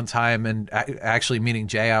Kevin that one time and actually meeting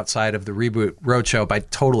Jay outside of the Reboot Roadshow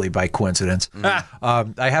by coincidence.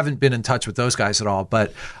 I haven't been in touch with those guys at all,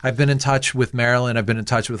 but I've been in touch with Marilyn. I've been in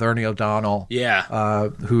touch with Ernie O'Donnell,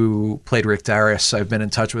 who played Rick Darris. I've been in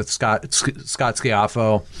touch with Scott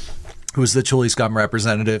Schiaffo, who's the Chuli Scum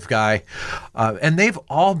representative guy. And they've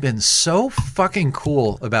all been so fucking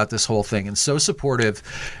cool about this whole thing and so supportive.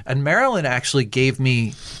 And Marilyn actually gave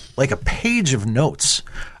me like a page of notes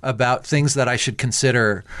about things that I should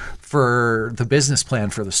consider for the business plan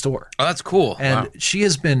for the store. Oh, that's cool. And she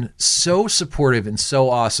has been so supportive and so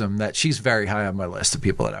awesome that she's very high on my list of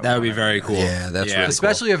people that would be very cool. Yeah, that's really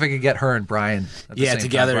especially if I could get her and Brian at the same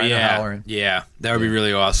together. time, Brian O'Halloran. Yeah, that would be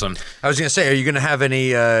really awesome. I was gonna say, are you gonna have any?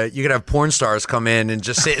 You're gonna have porn stars come in and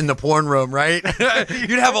just sit in the porn room, right?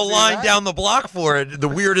 You'd have a line down the block for it. The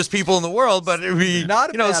weirdest people in the world, but it'd be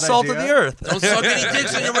not salt of the earth. Don't suck any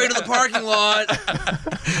dicks on your way to the parking lot.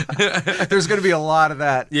 There's going to be a lot of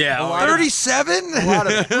that. Yeah, 37. A lot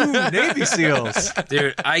of Navy SEALs.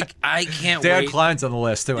 Dude, I can't Dan wait. Klein's on the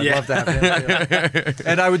list too. I'd love to have him.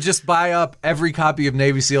 And I would just buy up every copy of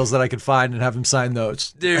Navy SEALs that I could find and have him sign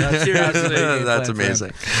those. Dude, seriously, that's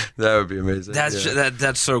amazing. That would be amazing.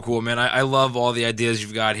 That's so cool, man. I love all the ideas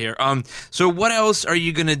you've got here. So what else are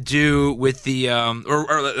you gonna do with the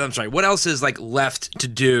I'm sorry, what else is like left to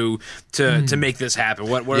do to make this happen?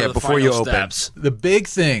 What are the before final you open. steps? The big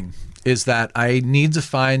thing is that I need to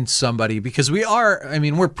find somebody because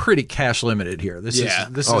we're pretty cash limited here. This is a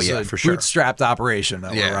bootstrapped operation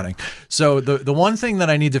that we're running. So the one thing that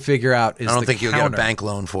I need to figure out is I don't think counter. you'll get a bank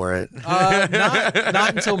loan for it.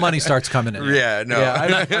 Not until money starts coming in. Yeah, no.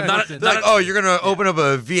 You're going to open up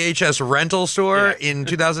a VHS rental store in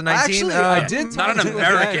 2019? Actually, I did talk not an to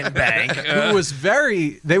American bank. Who was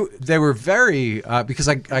they were very because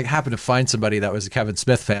I happened to find somebody that was a Kevin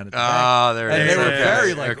Smith fan at the bank. There and it is. they were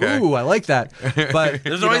very like, ooh, I like that. But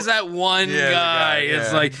there's always that one guy.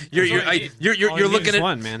 It's like you're looking at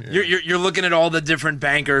one, man. You're looking at all the different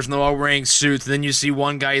bankers and they're all wearing suits. And then you see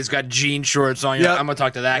one guy who's got jean shorts on. You're like, I'm gonna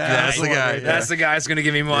talk to that guy. That's the guy. That's the guy that's gonna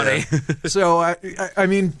give me money. So I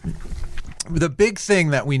mean, the big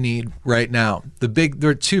thing that we need right now, there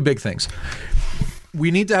are two big things.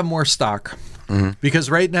 We need to have more stock because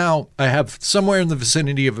right now I have somewhere in the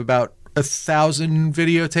vicinity of about 1,000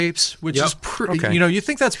 videotapes, which is pretty. You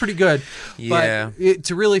think that's pretty good, but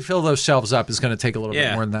to really fill those shelves up is going to take a little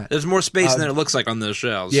bit more than that. There's more space than it looks like on those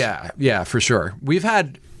shelves. Yeah, for sure. We've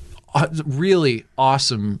had really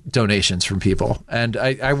awesome donations from people, and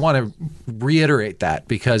I want to reiterate that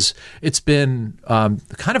because it's been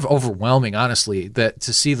kind of overwhelming, honestly, that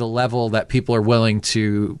to see the level that people are willing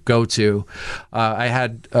to go to. I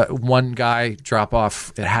had one guy drop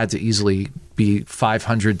off. It had to easily be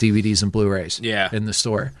 500 DVDs and Blu-rays in the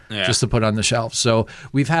store just to put on the shelf. So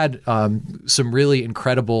we've had some really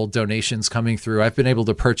incredible donations coming through. I've been able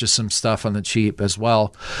to purchase some stuff on the cheap as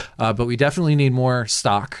well, but we definitely need more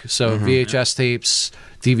stock. So VHS tapes,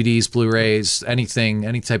 DVDs, Blu-rays, anything,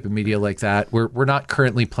 any type of media like that. We're not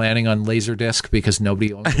currently planning on Laserdisc because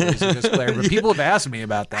nobody owns a Laserdisc player, but people have asked me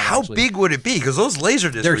about that. How actually. big would it be? Because those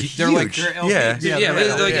Laserdiscs They're are huge. like- they're LPs. Yeah,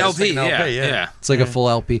 they're like LP. It's like an LP, Yeah. It's like a full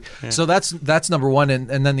LP. So that's number one.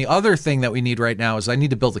 And then the other thing that we need right now is I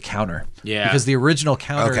need to build a counter. Yeah. Because the original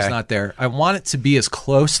counter Okay. is not there. I want it to be as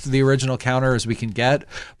close to the original counter as we can get,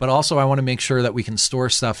 but also I want to make sure that we can store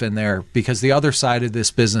stuff in there because the other side of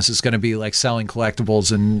this business is going to be like selling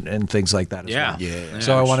collectibles and things like that as Yeah. well. Yeah.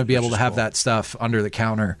 So I want to be able to have that stuff under the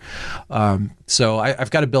counter. So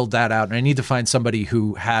I've got to build that out, and I need to find somebody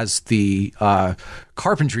who has the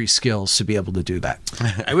carpentry skills to be able to do that.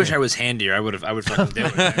 I wish I was handier. I would fucking do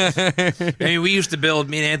it. I mean, we used to build.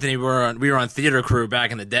 Me and Anthony were on theater crew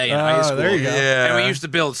back in the day in high school. there you go. Yeah. And we used to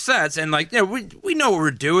build sets, and like, we know what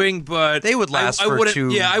we're doing, but They would last I for wouldn't,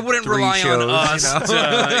 2, Yeah, I wouldn't 3 rely shows, on us,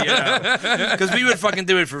 because we would fucking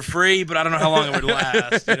do it for free, but I don't know how long it would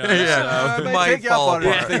last. Yeah. So. It might fall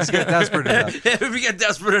apart. Things get desperate enough. If we get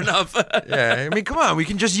desperate enough, Yeah, I mean, come on, we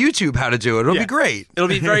can just YouTube how to do it. It'll be great. it'll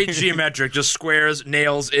be very geometric, just squares,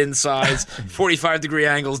 nails, insides, 45-degree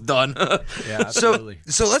angles, done. Yeah, So, absolutely.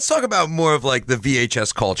 so let's talk about more of like the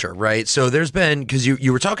VHS culture, right? So there's been, because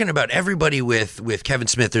you were talking about everybody with Kevin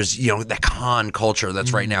Smith, there's, that con culture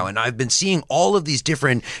that's right now. And I've been seeing all of these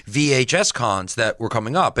different VHS cons that were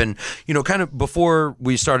coming up. And, kind of before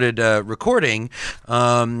we started recording,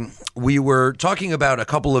 we were talking about a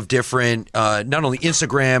couple of different, not only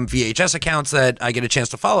Instagram VHS accounts that I get a chance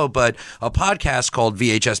to follow, but a podcast called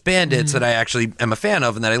VHS Bandits that I actually am a fan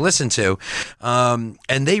of and that I listen to. And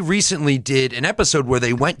they recently did an episode where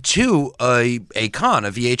they went to a con,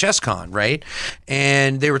 a VHS con, right?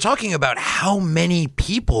 And they were talking about how many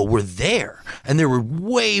people were there. And there were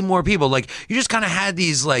way more people. Like, you just kind of had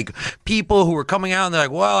these, like, people who were coming out and they're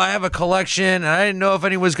like, well, I have a collection and I didn't know if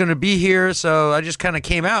anyone was going to be here. So I just kind of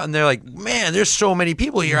came out and they're like, man, there's so many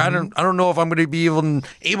people here. I don't know if I'm going to be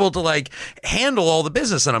able to, like, handle all the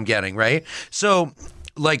business that I'm getting, right? So,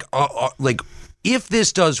 like, if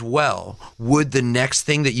this does well, would the next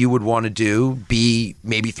thing that you would want to do be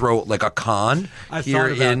maybe throw like a con here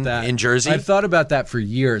in Jersey? I've thought about that for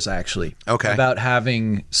years, actually. Okay. About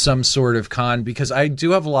having some sort of con, because I do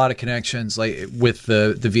have a lot of connections like with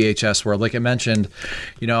the VHS world. Like I mentioned,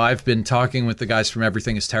 I've been talking with the guys from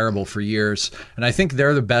Everything Is Terrible for years, and I think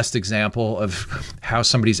they're the best example of how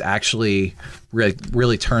somebody's actually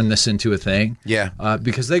really turned this into a thing. Yeah.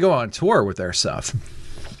 Because they go on tour with their stuff.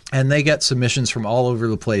 And they get submissions from all over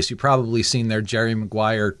the place. You've probably seen their Jerry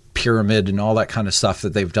Maguire pyramid and all that kind of stuff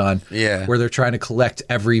that they've done. Yeah. Where they're trying to collect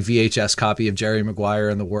every VHS copy of Jerry Maguire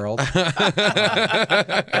in the world.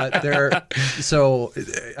 So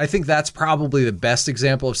I think that's probably the best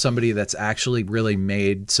example of somebody that's actually really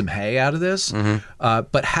made some hay out of this.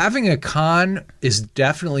 But having a con is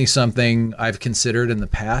definitely something I've considered in the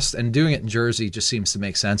past. And doing it in Jersey just seems to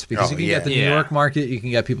make sense because you can get the New York market, you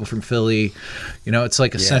can get people from Philly. It's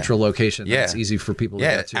like a central location that's easy for people to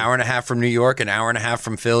get to. Hour and a half from New York, an hour and a half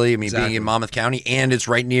from Philly. I mean, Exactly. being in Monmouth County, and it's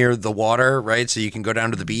right near the water, right? So you can go down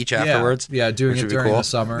to the beach afterwards. Yeah, doing which it would be during cool. the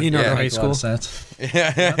summer. Leonardo High Makes a lot of School. sense.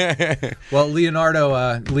 Yeah. Well, Leonardo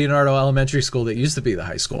Elementary School, that used to be the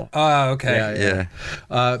high school. Oh, okay.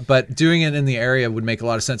 Yeah. But doing it in the area would make a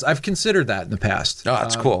lot of sense. I've considered that in the past. Oh,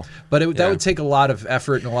 that's cool. But that would take a lot of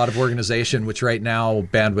effort and a lot of organization, which right now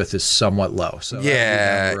bandwidth is somewhat low. So that would be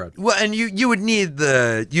down the road. Well, and you would need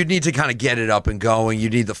you'd need to kind of get it up and going. You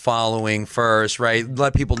need the following first, right?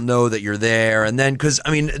 Let people know that you're there, and then because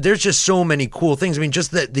there's just so many cool things.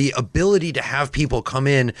 Just the ability to have people come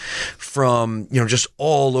in from just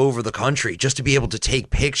all over the country just to be able to take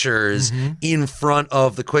pictures in front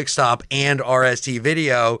of the Quick Stop and RST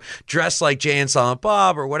Video, dressed like Jay and Silent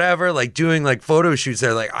Bob or whatever, like doing like photo shoots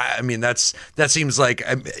there. Like that seems like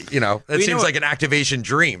like an activation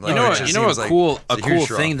dream. Like, a cool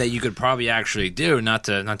thing that you could probably actually do. Not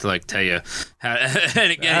to like tell you how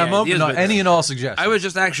I'm open to any and all suggestions. I was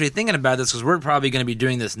just actually thinking about this because we're probably going to be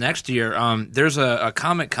doing this next year. There's a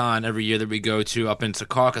Comic Con every year that we go to up in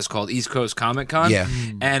Secaucus called East Coast Comic Con. Yeah.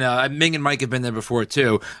 And Ming and Mike have been there before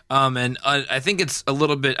too. And I think it's a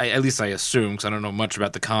little bit, at least I assume, because I don't know much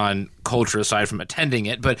about the con culture aside from attending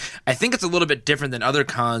it, but I think it's a little bit different than other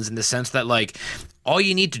cons in the sense that like all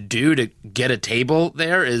you need to do to get a table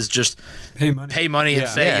there is just Pay money and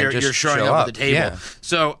say you're just showing show up up. at the table. Yeah.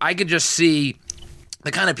 So I could just see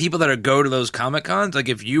the kind of people that go to those Comic Cons, like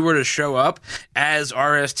if you were to show up as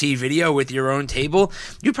RST Video with your own table,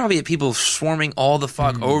 you'd probably have people swarming all the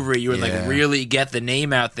fuck over you and like really get the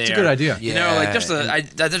name out there. It's a good idea. You know, like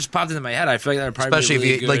that just popped into my head. I feel like that would probably Especially be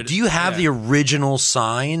really if you good. like, do you have the original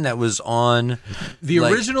sign that was on? The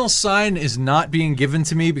like- original sign is not being given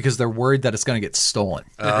to me because they're worried that it's going to get stolen.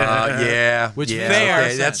 Which makes fair.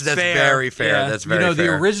 Okay. That's Fair. very fair. Yeah. That's very the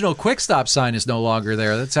fair. original Quick Stop sign is no longer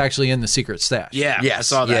there. That's actually in the secret stash. I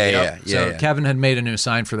saw that. Yep. So Kevin had made a new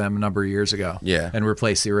sign for them a number of years ago. Yeah. And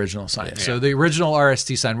replaced the original sign. So the original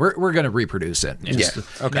RST sign, we're going to reproduce it.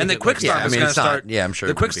 Okay. And the Quick Stop is going to start. Yeah, I'm sure.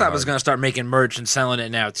 The it Quick wouldn't be Stop is hard. going to start making merch and selling it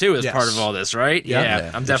now too, as Yes. part of all this, right?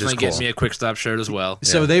 Yeah. I'm which definitely is getting cool. me a Quick Stop shirt as well.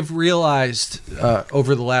 So they've realized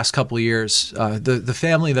over the last couple of years, the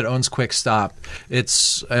family that owns Quick Stop,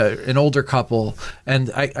 it's an older couple,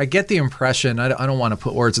 and I get the impression, I don't want to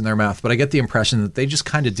put words in their mouth, but I get the impression that they just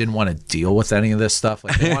kind of didn't want to deal with any of this stuff.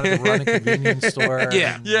 Like they wanted to run a convenience store.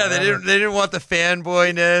 Yeah. Yeah, they didn't want the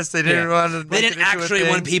fanboyness. They didn't want to. They didn't actually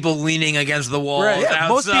want people leaning against the wall. Right. Yeah,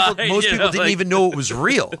 most outside, people you know, didn't like- even know it was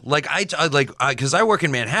real. Like because I work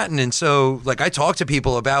in Manhattan, and so like I talk to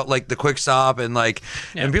people about like the Quick Stop, and like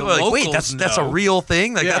and people the are like, wait, locals that's a know. real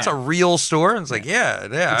thing. Like Yeah. that's a real store. And it's like, yeah,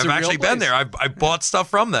 It's I've a real actually been place. there. I bought stuff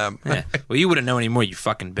from them. Yeah. Well, you wouldn't know anymore, you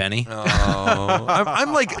fucking Benny. Oh,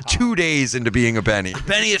 I'm like 2 days into being a Benny.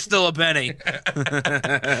 Benny is still a Benny.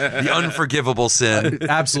 The unforgivable sin.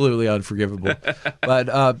 Absolutely unforgivable.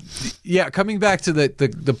 But coming back to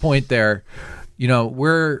the point there, you know,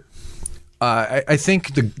 we're I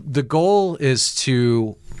think the goal is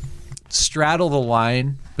to straddle the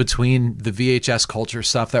line between the VHS culture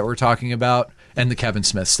stuff that we're talking about and the Kevin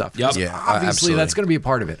Smith stuff. Yep. Because Yeah, obviously absolutely. that's going to be a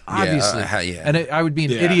part of it. Obviously. yeah. And I would be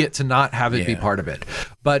an idiot to not have it be Yeah. part of it.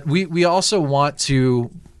 But we also want to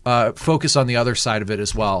focus on the other side of it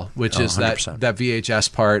as well, which is that 100%.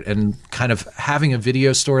 VHS part and kind of having a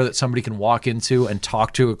video store that somebody can walk into and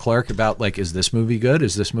talk to a clerk about, like, is this movie good?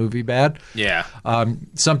 Is this movie bad? Yeah.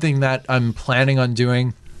 Something that I'm planning on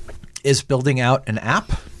doing is building out an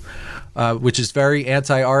app, which is very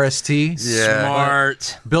anti-RST. Yeah.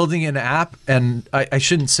 Smart. Building an app, and I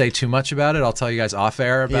shouldn't say too much about it. I'll tell you guys off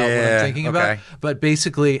air about what Yeah, I'm thinking about. okay. But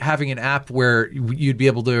basically, having an app where you'd be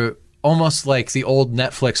able to, almost like the old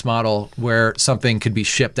Netflix model, where something could be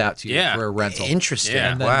shipped out to you Yeah. for a rental. Interesting.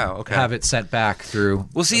 Yeah. And then Wow. Okay. have it sent back through.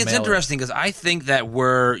 Well, see, the it's mailer. interesting because I think that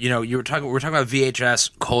we're talking about VHS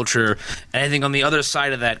culture, and I think on the other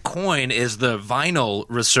side of that coin is the vinyl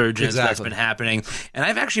resurgence that's Exactly. been happening. And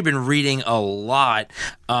I've actually been reading a lot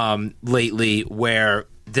lately where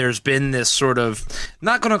there's been this sort of,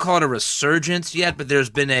 not going to call it a resurgence yet, but there's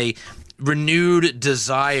been a renewed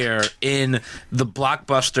desire in the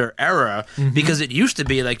blockbuster era because it used to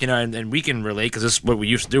be like, you know, and we can relate because this is what we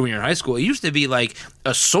used to do when you're in high school. It used to be like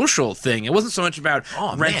a social thing. It wasn't so much about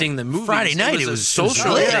renting the movies. Friday night, it was it a was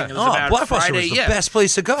social lit. thing. It was Oh, about Blockbuster Friday, was the best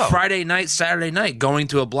place to go. Friday night, Saturday night, going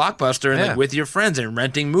to a blockbuster and Yeah. like with your friends and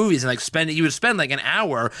renting movies and like you would spend like an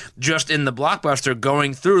hour just in the blockbuster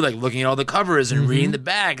going through, like looking at all the covers and reading the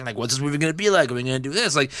back and like, what's this movie going to be like? Are we going to do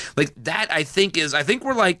this? Like that, I think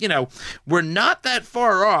we're like, you know, we're not that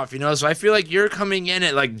far off, you know, so I feel like you're coming in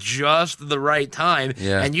at like just the right time.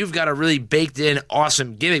 Yeah. And you've got a really baked in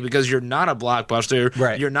awesome gimmick because you're not a blockbuster.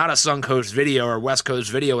 Right. You're not a Suncoast Video or West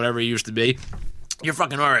Coast Video, whatever it used to be. You're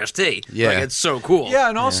fucking RST. Yeah. Like, it's so cool. Yeah,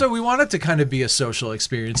 and also we want it to kind of be a social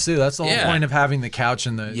experience too. That's the whole Yeah. point of having the couch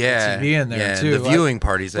and the TV in there yeah, too. the viewing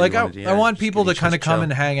parties. That Like you I, wanted to, I want just people give to each kind other of come chill.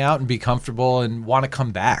 and hang out and be comfortable and want to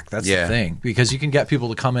come back. That's Yeah. the thing, because you can get people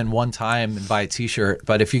to come in one time and buy a T-shirt,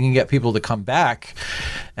 but if you can get people to come back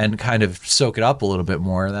and kind of soak it up a little bit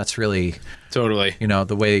more, that's really, Totally. you know,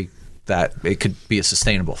 the way that it could be a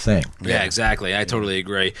sustainable thing. Yeah, exactly. I totally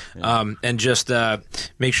agree. And just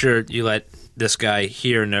make sure you let this guy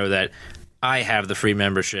here know that I have the free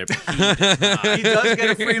membership. He does get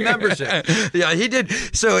a free membership. Yeah, he did.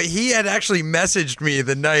 So he had actually messaged me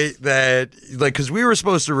the night that, like, because we were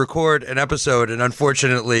supposed to record an episode, and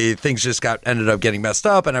unfortunately things just ended up getting messed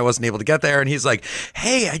up, and I wasn't able to get there. And he's like,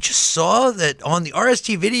 "Hey, I just saw that on the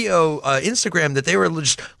RST Video Instagram that they were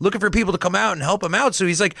just looking for people to come out and help him out." So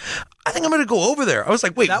he's like, "I think I'm going to go over there." I was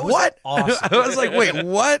like, "Wait, That was what?" awesome. I was like, "Wait,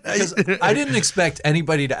 what?" Because I didn't expect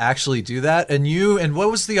anybody to actually do that. And what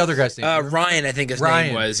was the other guy's name? Ryan, I think his Ryan.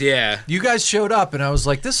 name was. Yeah. You guys showed up, and I was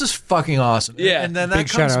like, "This is fucking awesome!" Yeah. and then that Big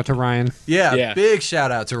shout out to Ryan. Yeah, big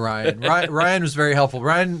shout out to Ryan. Ryan was very helpful.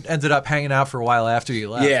 Ryan ended up hanging out for a while after you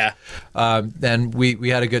left. Yeah. And we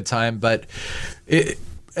had a good time. But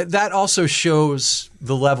that also shows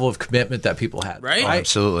the level of commitment that people had. Right?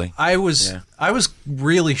 Absolutely. I was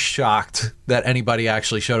really shocked that anybody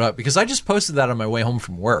actually showed up because I just posted that on my way home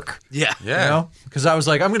from work. Yeah. Yeah. You know? Because I was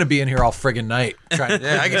like, I'm going to be in here all friggin' night. Trying to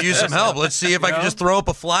Yeah, I could use some help. Let's see if I can just throw up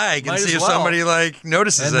a flag and Might see as if well. somebody like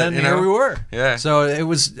notices and it. then You here know? we were. Yeah. So it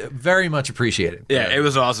was very much appreciated. Yeah, it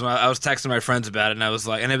was awesome. I was texting my friends about it, and I was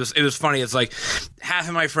like, and it was funny. It's like half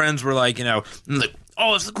of my friends were like, like,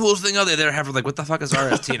 oh, it's the coolest thing out there. They're having like, what the fuck is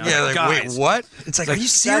RST? And I was Yeah, like, like, guys. wait, what? It's like, are you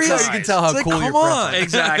serious? That's how you can tell how It's like, cool your come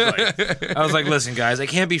friends on. are. Exactly. I was like, listen, guys, I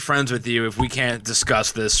can't be friends with you if we can't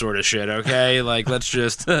discuss this sort of shit, okay? Like, let's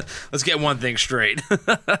get one thing straight.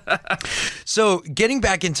 So getting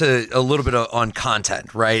back into a little bit on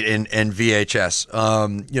content, right, and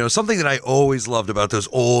VHS, something that I always loved about those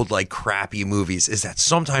old, like, crappy movies is that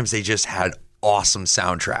sometimes they just had awesome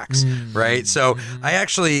soundtracks, right? So I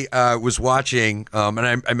actually was watching, and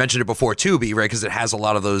I mentioned it before, Tubi, right? Because it has a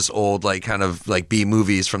lot of those old, like, kind of like B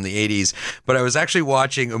movies from the 80s. But I was actually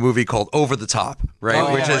watching a movie called Over the Top, right?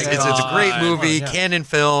 Oh, Which my is it's a great God. movie, Yeah. Canon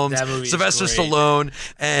Films, That movie is Sylvester great. Stallone,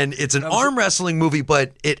 and it's an arm wrestling movie,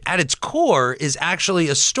 but it at its core is actually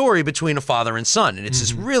a story between a father and son, and it's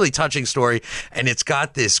this really touching story, and it's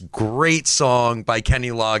got this great song by Kenny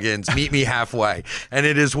Loggins, "Meet Me Halfway," and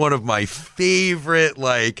it is one of my favorite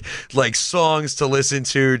like songs to listen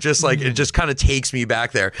to. Just like it just kind of takes me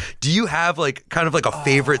back there. Do you have like kind of like a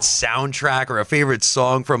favorite soundtrack or a favorite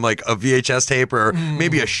song from like a VHS tape or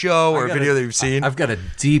maybe a show or a video that you've seen? I've got a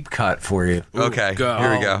deep cut for you. Okay, go.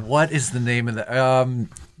 here we go. What is the name of the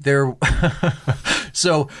there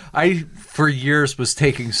so I for years was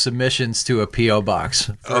taking submissions to a PO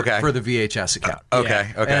box for the VHS account.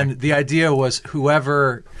 Okay, okay. And the idea was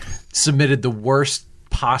whoever submitted the worst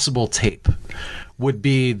possible tape would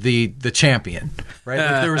be the champion, right?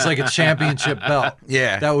 If there was like a championship belt,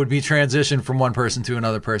 Yeah. that would be transitioned from one person to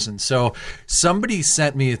another person. So somebody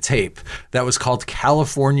sent me a tape that was called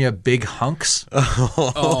California Big Hunks.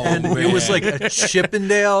 Oh, And it was like a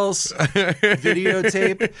Chippendales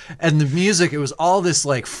videotape, and the music, it was all this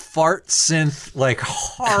like fart synth, like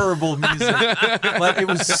horrible music, but it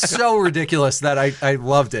was so ridiculous that I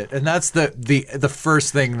loved it. And that's the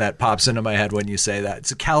first thing that pops into my head when you say that.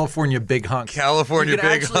 It's a California Big Hunk. California You can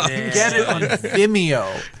Big actually Hunk. get it on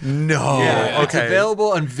Vimeo. No. Yeah, it's Okay.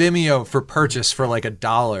 available on Vimeo for purchase for like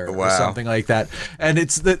 $1 or Wow. something like that. And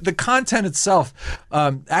it's the content itself.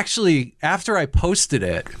 Actually, after I posted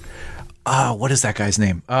it, what is that guy's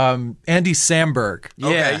name? Andy Samberg.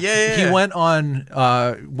 Okay, yeah. He went on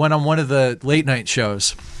one of the late night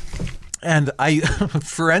shows. And I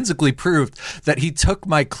forensically proved that he took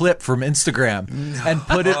my clip from Instagram and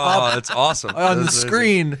put it Oh, up that's awesome. on the That's amazing.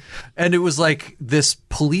 screen, and it was like this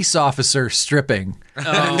police officer stripping.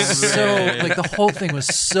 Oh, So like the whole thing was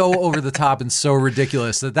so over the top and so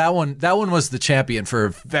ridiculous that one was the champion for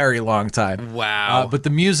a very long time. Wow. But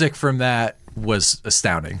the music from that was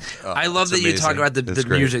astounding. I love that that's you talk amazing. about the That's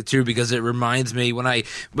great. music too, because it reminds me when I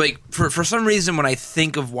like for some reason when I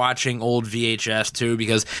think of watching old VHS too,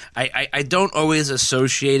 because I don't always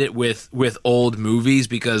associate it with old movies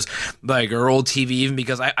because like or old TV even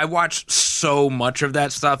because I watch so much of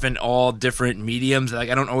that stuff in all different mediums, like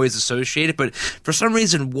I don't always associate it, but for some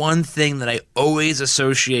reason one thing that I always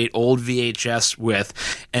associate old VHS with,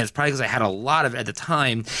 and it's probably because I had a lot of it at the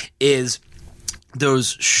time, is there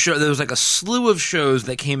was like a slew of shows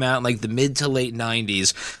that came out in like the mid to late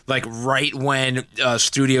 90s, like right when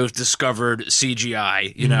studios discovered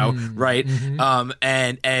CGI, right?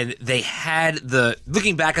 And they had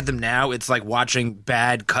looking back at them now, it's like watching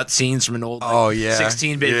bad cutscenes from an old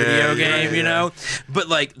 16-bit video game, you know? But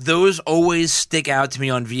like those always stick out to me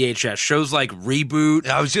on VHS. Shows like Reboot.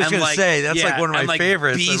 I was just and, gonna say, that's like one of and, my like,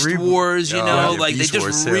 favorites, the Beast Reboot. Wars, Oh, know, yeah, like Beast they just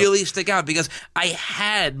Wars, too. really stick out because I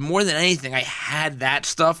had more than anything, I had that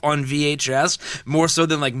stuff on VHS more so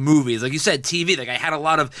than like movies. Like you said, TV. Like I had a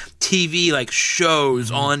lot of TV like shows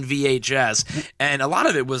on VHS, and a lot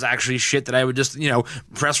of it was actually shit that I would just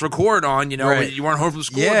press record on. When you weren't home from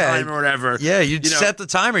school in time or whatever. Yeah, you'd set the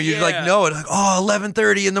timer. You'd like know it. Like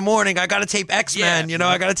 11:30 in the morning. I got to tape X-Men. Yeah.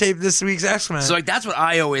 I got to tape this week's X-Men. So like that's what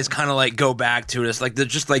I always kind of like go back to. It's like the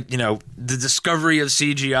discovery of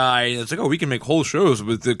CGI. And it's like we can make whole shows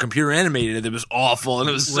with the computer animated. It was awful and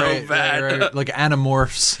it was so bad. Right. Like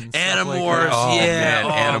Animorphs. And stuff like Animorphs, that. Oh, yeah. man, Oh,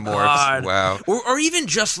 Animorphs. Xenomorphs. Wow. Or even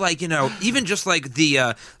just like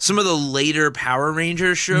the some of the later Power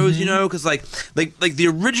Rangers shows, because like the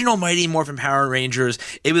original Mighty Morphin Power Rangers,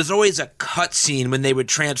 it was always a cutscene when they would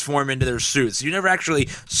transform into their suits. You never actually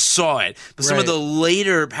saw it. But some of the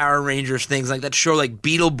later Power Rangers things, like that show, like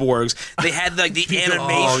Beetleborgs, they had like the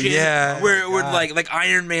animation where it would like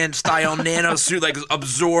Iron Man style nano suit like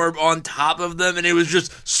absorb on top of them, and it was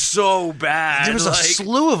just so bad. There was a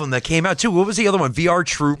slew of them that came out too. What was the other one? VR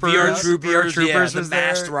Troopers. VR Troopers was the there.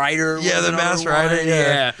 Masked Rider. Yeah, the Masked Rider.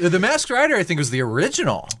 Yeah. The Masked Rider, I think, was the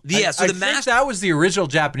original. Yeah, so I the think that was the original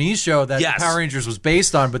Japanese show that the Power Rangers was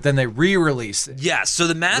based on, but then they re-released it. Yes, so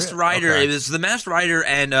the Masked Rider, it was the Masked Rider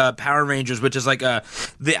and Power Rangers, which is like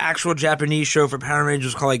the actual Japanese show for Power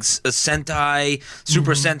Rangers called like a Sentai,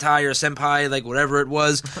 Super Sentai or Senpai, like whatever it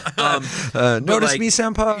was. Notice me,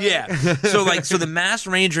 Senpai. Yeah. So the Masked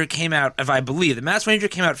Ranger came out, if I believe, the Masked Ranger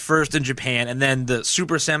came out first in Japan, and then the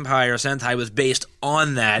Super Senpai or Sentai was based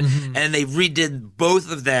on that, and they redid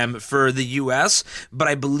both of them for the U.S., but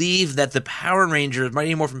I believe that the Power Rangers,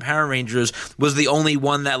 Mighty Morphin Power Rangers, was the only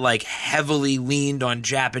one that like heavily leaned on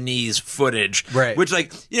Japanese footage. Right. Which,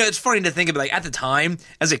 like, it's funny to think about, like, at the time,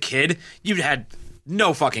 as a kid, you had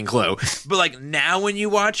no fucking clue. But like now when you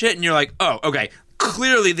watch it and you're like, oh, okay,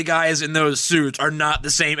 clearly the guys in those suits are not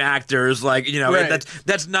the same actors. Like,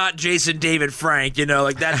 that's not Jason David Frank,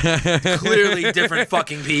 like that's clearly different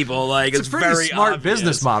fucking people. Like, it's a pretty very smart obvious.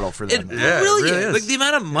 business model for them. It really is. Like, is. the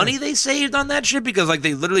amount of money they saved on that shit, because like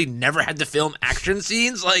they literally never had to film action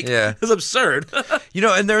scenes. Like, it's absurd.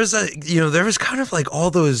 And there was kind of like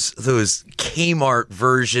all those Kmart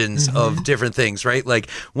versions of different things, right?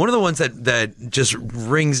 Like one of the ones that just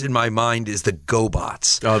rings in my mind is the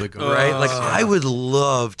GoBots. Oh, the GoBots. Right? Like I would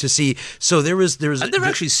love to see. So there was. I've never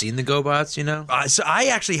actually seen the GoBots. So I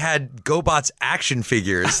actually had GoBots action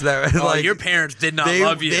figures. That like your parents did not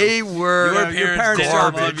love you. They were your parents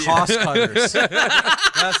garbage. Cost cutters.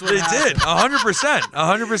 That's what They happened. did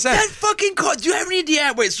 100%. That fucking cost. Do you have any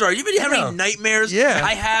idea? Wait, sorry. You have any nightmares? Yeah.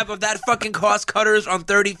 I have of that fucking cost cutters on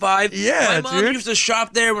 35. Yeah, my mom dude. used to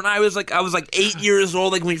shop there when I was like 8 years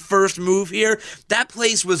old. Like when we first moved here, that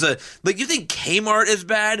place was you think Kmart is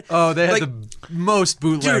bad? Oh, they had like, the most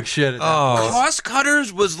bootleg shit. At that place. Cost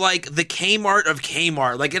Cutters was like the Kmart of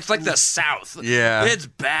Kmart. Like it's like the South. Yeah. It's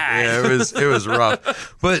bad. Yeah, it was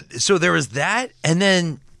rough. But so there was that, and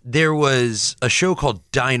then there was a show called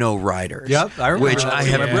Dino Riders. Yep, I remember which that. I My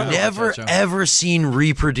have brother watched never that show. ever seen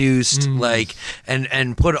reproduced, like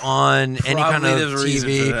and put on any kind Probably of there's a reason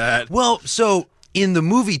TV. for that. Well, so in the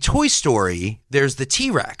movie Toy Story, there's the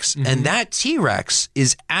T-Rex, and that T-Rex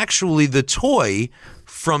is actually the toy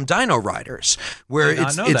from Dino Riders, where I did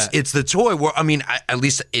not know that. it's the toy where at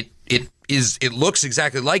least it looks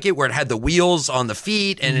exactly like it, where it had the wheels on the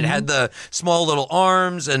feet and it had the small little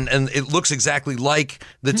arms, and it looks exactly like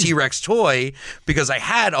the T-Rex toy, because I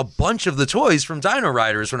had a bunch of the toys from Dino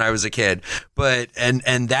Riders when I was a kid. But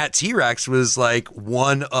and that T-Rex was like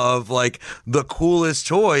one of like the coolest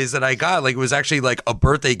toys that I got. Like it was actually like a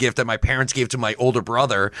birthday gift that my parents gave to my older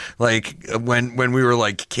brother, like when we were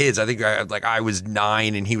like kids. I think I was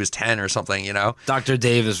 9 and he was 10 or something, Dr.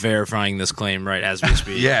 Dave is verifying this claim right as we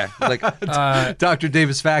speak. Yeah, like Dr.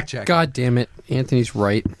 Davis fact check. God damn it. Anthony's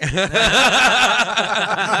right.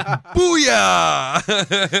 booyah!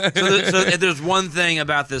 So if there's one thing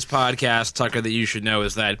about this podcast, Tucker, that you should know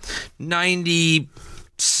is that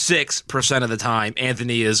 96% of the time,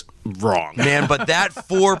 Anthony is wrong. Man, but that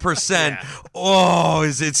 4%, oh,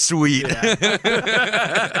 is it sweet? Well,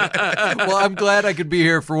 I'm glad I could be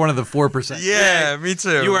here for one of the 4%. Yeah, me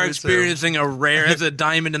too. You are me too. experiencing it's a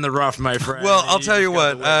diamond in the rough, my friend. Well, I'll tell you just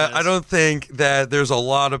gotta what. witness. I don't think that there's a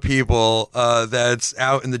lot of people that's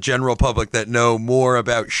out in the general public that know more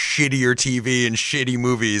about shittier TV and shitty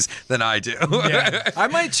movies than I do. I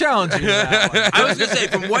might challenge you to that one. I was going to say,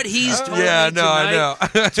 from what he's told Yeah, me no, I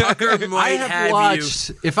tonight, know. Tucker I might have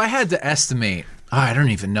watched, if I had to estimate, I don't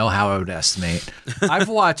even know how I would estimate. I've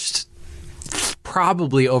watched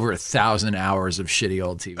probably over 1,000 hours of shitty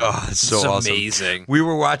old TV. Oh, it's so It's awesome. amazing. We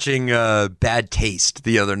were watching Bad Taste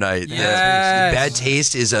the other night. Yes. Bad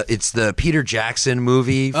Taste it's the Peter Jackson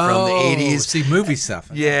movie from the 80s. See, movie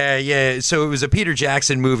stuff. Yeah. So it was a Peter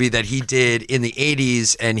Jackson movie that he did in the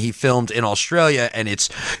 80s, and he filmed in Australia, and it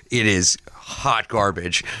is hot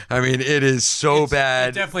garbage. I mean, it is so It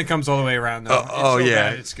bad. definitely comes all the way around, though. Oh It's so yeah,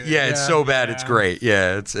 bad, it's good. yeah, it's so bad, it's great.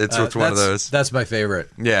 Yeah, it's one of those. That's my favorite.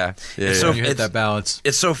 Yeah, yeah. So When you hit it's- that balance.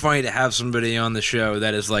 It's so funny to have somebody on the show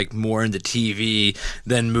that is like more into TV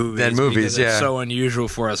than movies. because yeah. It's so unusual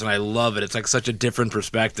for us, and I love it. It's like such a different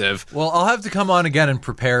perspective. Well, I'll have to come on again and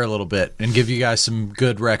prepare a little bit and give you guys some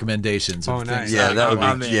good recommendations. Oh, of nice. things. Yeah, that would be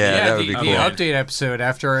I'm in. that would the, be the cool. update episode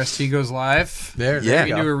after RST goes live. There Yeah.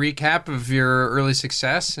 you We do go. a recap of your early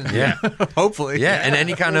success. And Yeah, Hopefully. yeah, and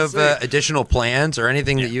any kind of additional plans or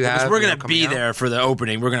anything that you have. Because we're you know, gonna be coming out? there for the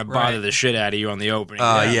opening. We're gonna bother Right. the shit out of you on the opening.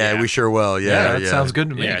 Yeah, we sure will. Yeah, Yeah, that sounds good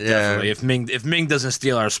to me. Yeah, definitely. If Ming doesn't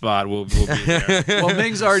steal our spot, we'll be there. Well,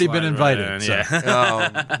 Ming's already been Slide right invited. in, so.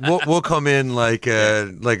 yeah. We'll come in like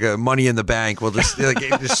a Money in the Bank. We'll just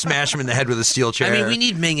just smash him in the head with a steel chair. I mean, we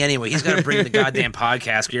need Ming anyway. He's got to bring the goddamn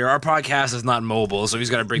podcast gear. Our podcast is not mobile, so he's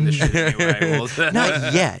got to bring the shit anyway.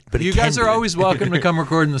 not yet, but You it guys can are be. always welcome to come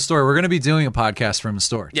record in the store. We're going to be doing a podcast from the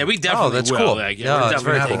store. Yeah, we definitely that's will. cool. Like, Yeah, we're that's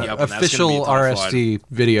definitely very taking you cool. up on that. It's gonna be Official a ton of fun. RST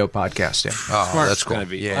video podcast. Yeah. Oh, that's It's cool. gonna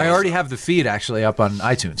be- Yeah. I already have the feed actually up on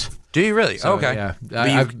iTunes. Do you really? So, okay. Yeah.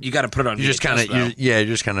 But you got to put it on. You just kind of, you're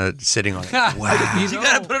just kind of sitting on it. Wow. You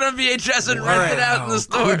got to put it on VHS and rent it out in the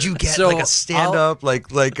store. Could you get So, like a stand up, like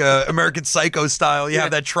American Psycho style? You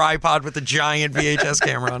have that tripod with the giant VHS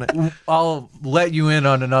camera on it. I'll let you in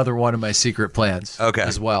on another one of my secret plans. Okay.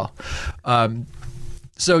 As well.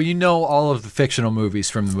 So you know all of the fictional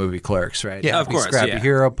movies from the movie Clerks, right? Yeah, of Happy course, Scrappy yeah.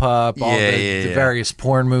 Hero Pup, all Yeah, the yeah. various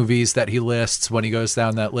porn movies that he lists when he goes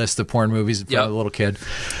down that list of porn movies in front Yep. of the little kid.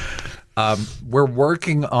 We're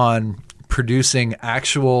working on producing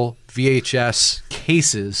actual VHS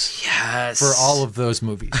cases Yes. for all of those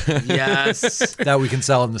movies Yes. that we can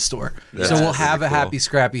sell in the store. So we'll have pretty a cool. Happy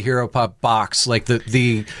Scrappy Hero Pup box, like the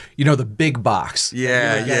the big box. Yeah,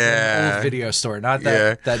 that you would get in an yeah. old video store, not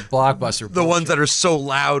that Blockbuster. The ones that are so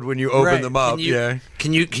loud when you open Right. them up. Yeah.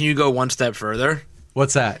 Can you go one step further?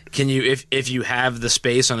 What's that? Can you, if you have the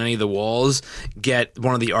space on any of the walls, get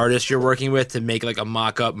one of the artists you're working with to make like a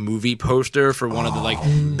mock-up movie poster for one of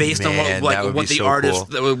the based on man, what that would what be the so artist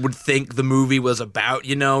cool. that would think the movie was about,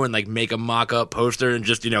 and like make a mock-up poster and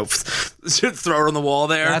just throw it on the wall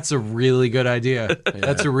there. That's a really good idea.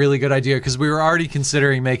 That's a really good idea because we were already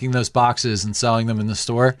considering making those boxes and selling them in the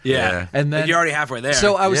store. yeah. And then Like, you're already halfway there.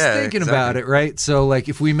 So I was Yeah, thinking exactly. about it, right? So like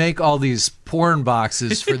if we make all these porn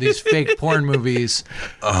boxes for these fake porn movies,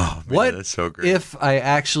 Oh, man, what that's so great. if I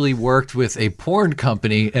actually worked with a porn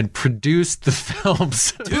company and produced the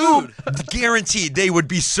films? Dude, guaranteed they would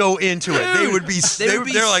be so into it. They would be.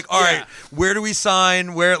 They're like, all right, where do we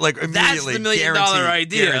sign? Where like that's immediately? the $1 million Guaranteed,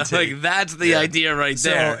 idea. guaranteed. Like that's the idea right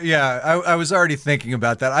there. So, yeah, I was already thinking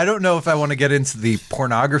about that. I don't know if I want to get into the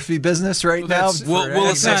pornography business right now. that's- for We'll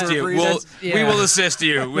any assist number of you. reasons. We yeah. will assist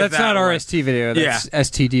you with That's that not one. RST video. That's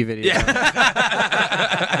STD video.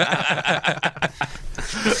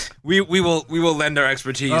 We will lend our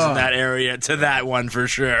expertise in that area to that one for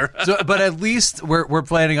sure. So, but at least we're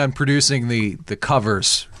planning on producing the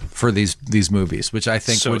covers for these movies, which I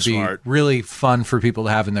think So would be smart. really fun for people to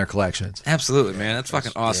have in their collections. Absolutely, man. That's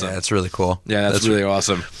fucking awesome. Yeah, that's really cool. Yeah, that's really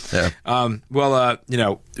awesome. Yeah. Well,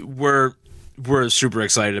 we're super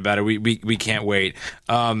excited about it. We can't wait.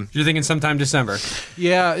 You're thinking sometime December.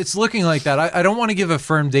 Yeah, it's looking like that. I don't want to give a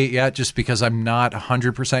firm date yet, just because I'm not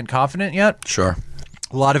 100% confident yet. Sure.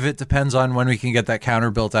 A lot of it depends on when we can get that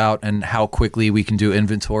counter built out and how quickly we can do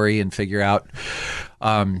inventory and figure out.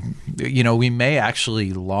 We may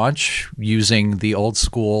actually launch using the old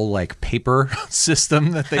school like paper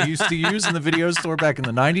system that they used to use in the video store back in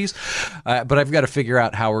the 90s. But I've got to figure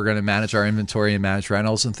out how we're going to manage our inventory and manage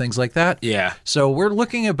rentals and things like that. Yeah. So we're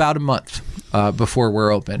looking about a month before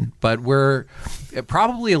we're open, but we're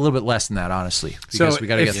probably a little bit less than that, honestly, because we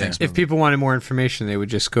got to get things if moving. people wanted more information, they would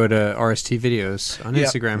just go to RST Videos on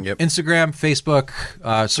Instagram. Yep. Instagram, Facebook,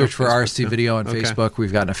 search for Facebook, RST Video on Okay. Facebook.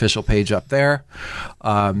 We've got an official page up there.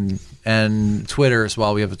 And Twitter as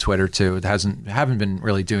well. We have a Twitter too. It haven't been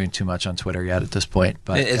really doing too much on Twitter yet at this point,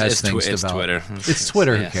 but as things it's develop, Twitter. it's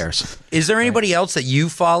Twitter. Yeah. Who cares? Is there anybody else that you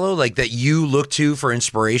follow, like that you look to for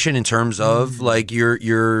inspiration in terms of like your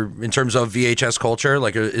in terms of VHS culture?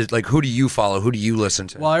 Like who do you follow? Who do you listen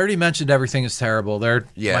to? Well, I already mentioned Everything is Terrible. They're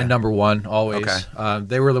Yeah. my number one always. Okay.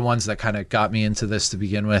 They were the ones that kind of got me into this to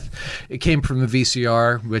begin with. It came from the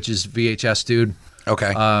VCR, which is VHS Dude.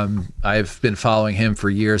 Okay. I've been following him for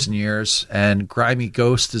years and years, and Grimy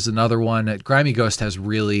Ghost is another one. Grimy Ghost has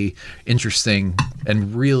really interesting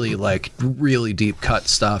and really deep cut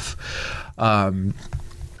stuff.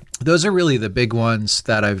 those are really the big ones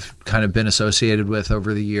that I've kind of been associated with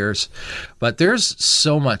over the years. But there's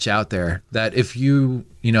so much out there that if you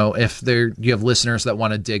have listeners that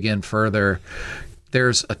want to dig in further,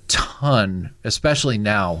 there's a ton, especially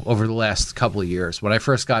now over the last couple of years. When I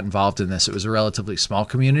first got involved in this, it was a relatively small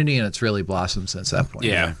community, and it's really blossomed since that point.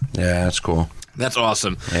 Yeah. Yeah, that's cool. That's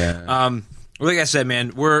awesome. Yeah. Like I said,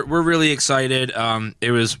 man, we're really excited.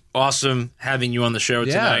 It was awesome having you on the show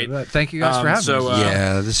tonight. Yeah, thank you guys for having me.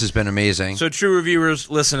 Yeah, this has been amazing. So, true reviewers,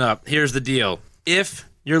 listen up. Here's the deal. If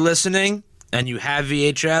you're listening and you have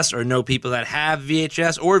VHS or know people that have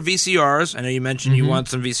VHS or VCRs, I know you mentioned you want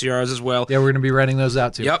some VCRs as well. Yeah, we're going to be renting those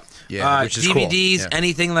out too. Yep. Yeah, which is cool. DVDs, Yeah.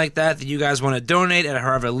 anything like that you guys want to donate and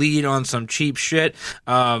have a lead on some cheap shit,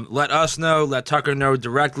 let us know. Let Tucker know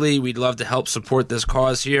directly. We'd love to help support this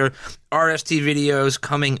cause here. RST Videos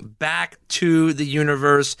coming back to the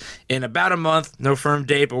universe in about a month. No firm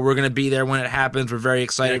date, but we're going to be there when it happens. We're very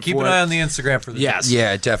excited Keep for an it. eye on the Instagram for the Yes.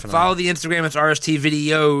 Yeah, definitely. Follow the Instagram. It's RST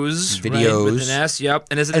Videos. Right, with an S. Yep.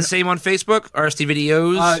 And is it the same on Facebook? RST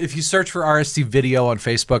Videos. If you search for RST Video on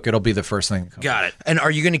Facebook, it'll be the first thing that comes Got it. And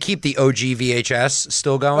are you going to keep the OG VHS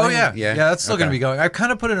still going? Oh, yeah. Yeah, that's still going to be going. I've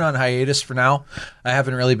kind of put it on hiatus for now. I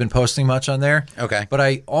haven't really been posting much on there. Okay. But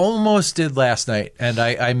I almost did last night, and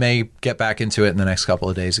I may get back into it in the next couple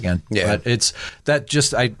of days again. Yeah. But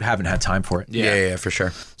I haven't had time for it. Yeah, for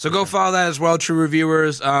sure. So go follow that as well, true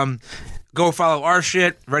reviewers. Go follow our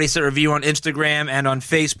shit, Ready Set Review on Instagram and on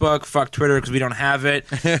Facebook. Fuck Twitter because we don't have it.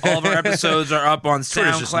 All of our episodes are up on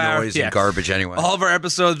Twitter's just SoundCloud. noise and garbage anyway. All of our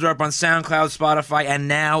episodes are up on SoundCloud, Spotify, and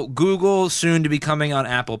now Google. Soon to be coming on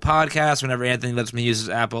Apple Podcasts whenever Anthony lets me use his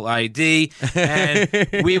Apple ID.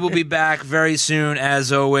 And we will be back very soon.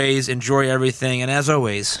 As always, enjoy everything, and as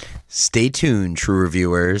always, Stay tuned, true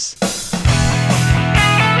reviewers.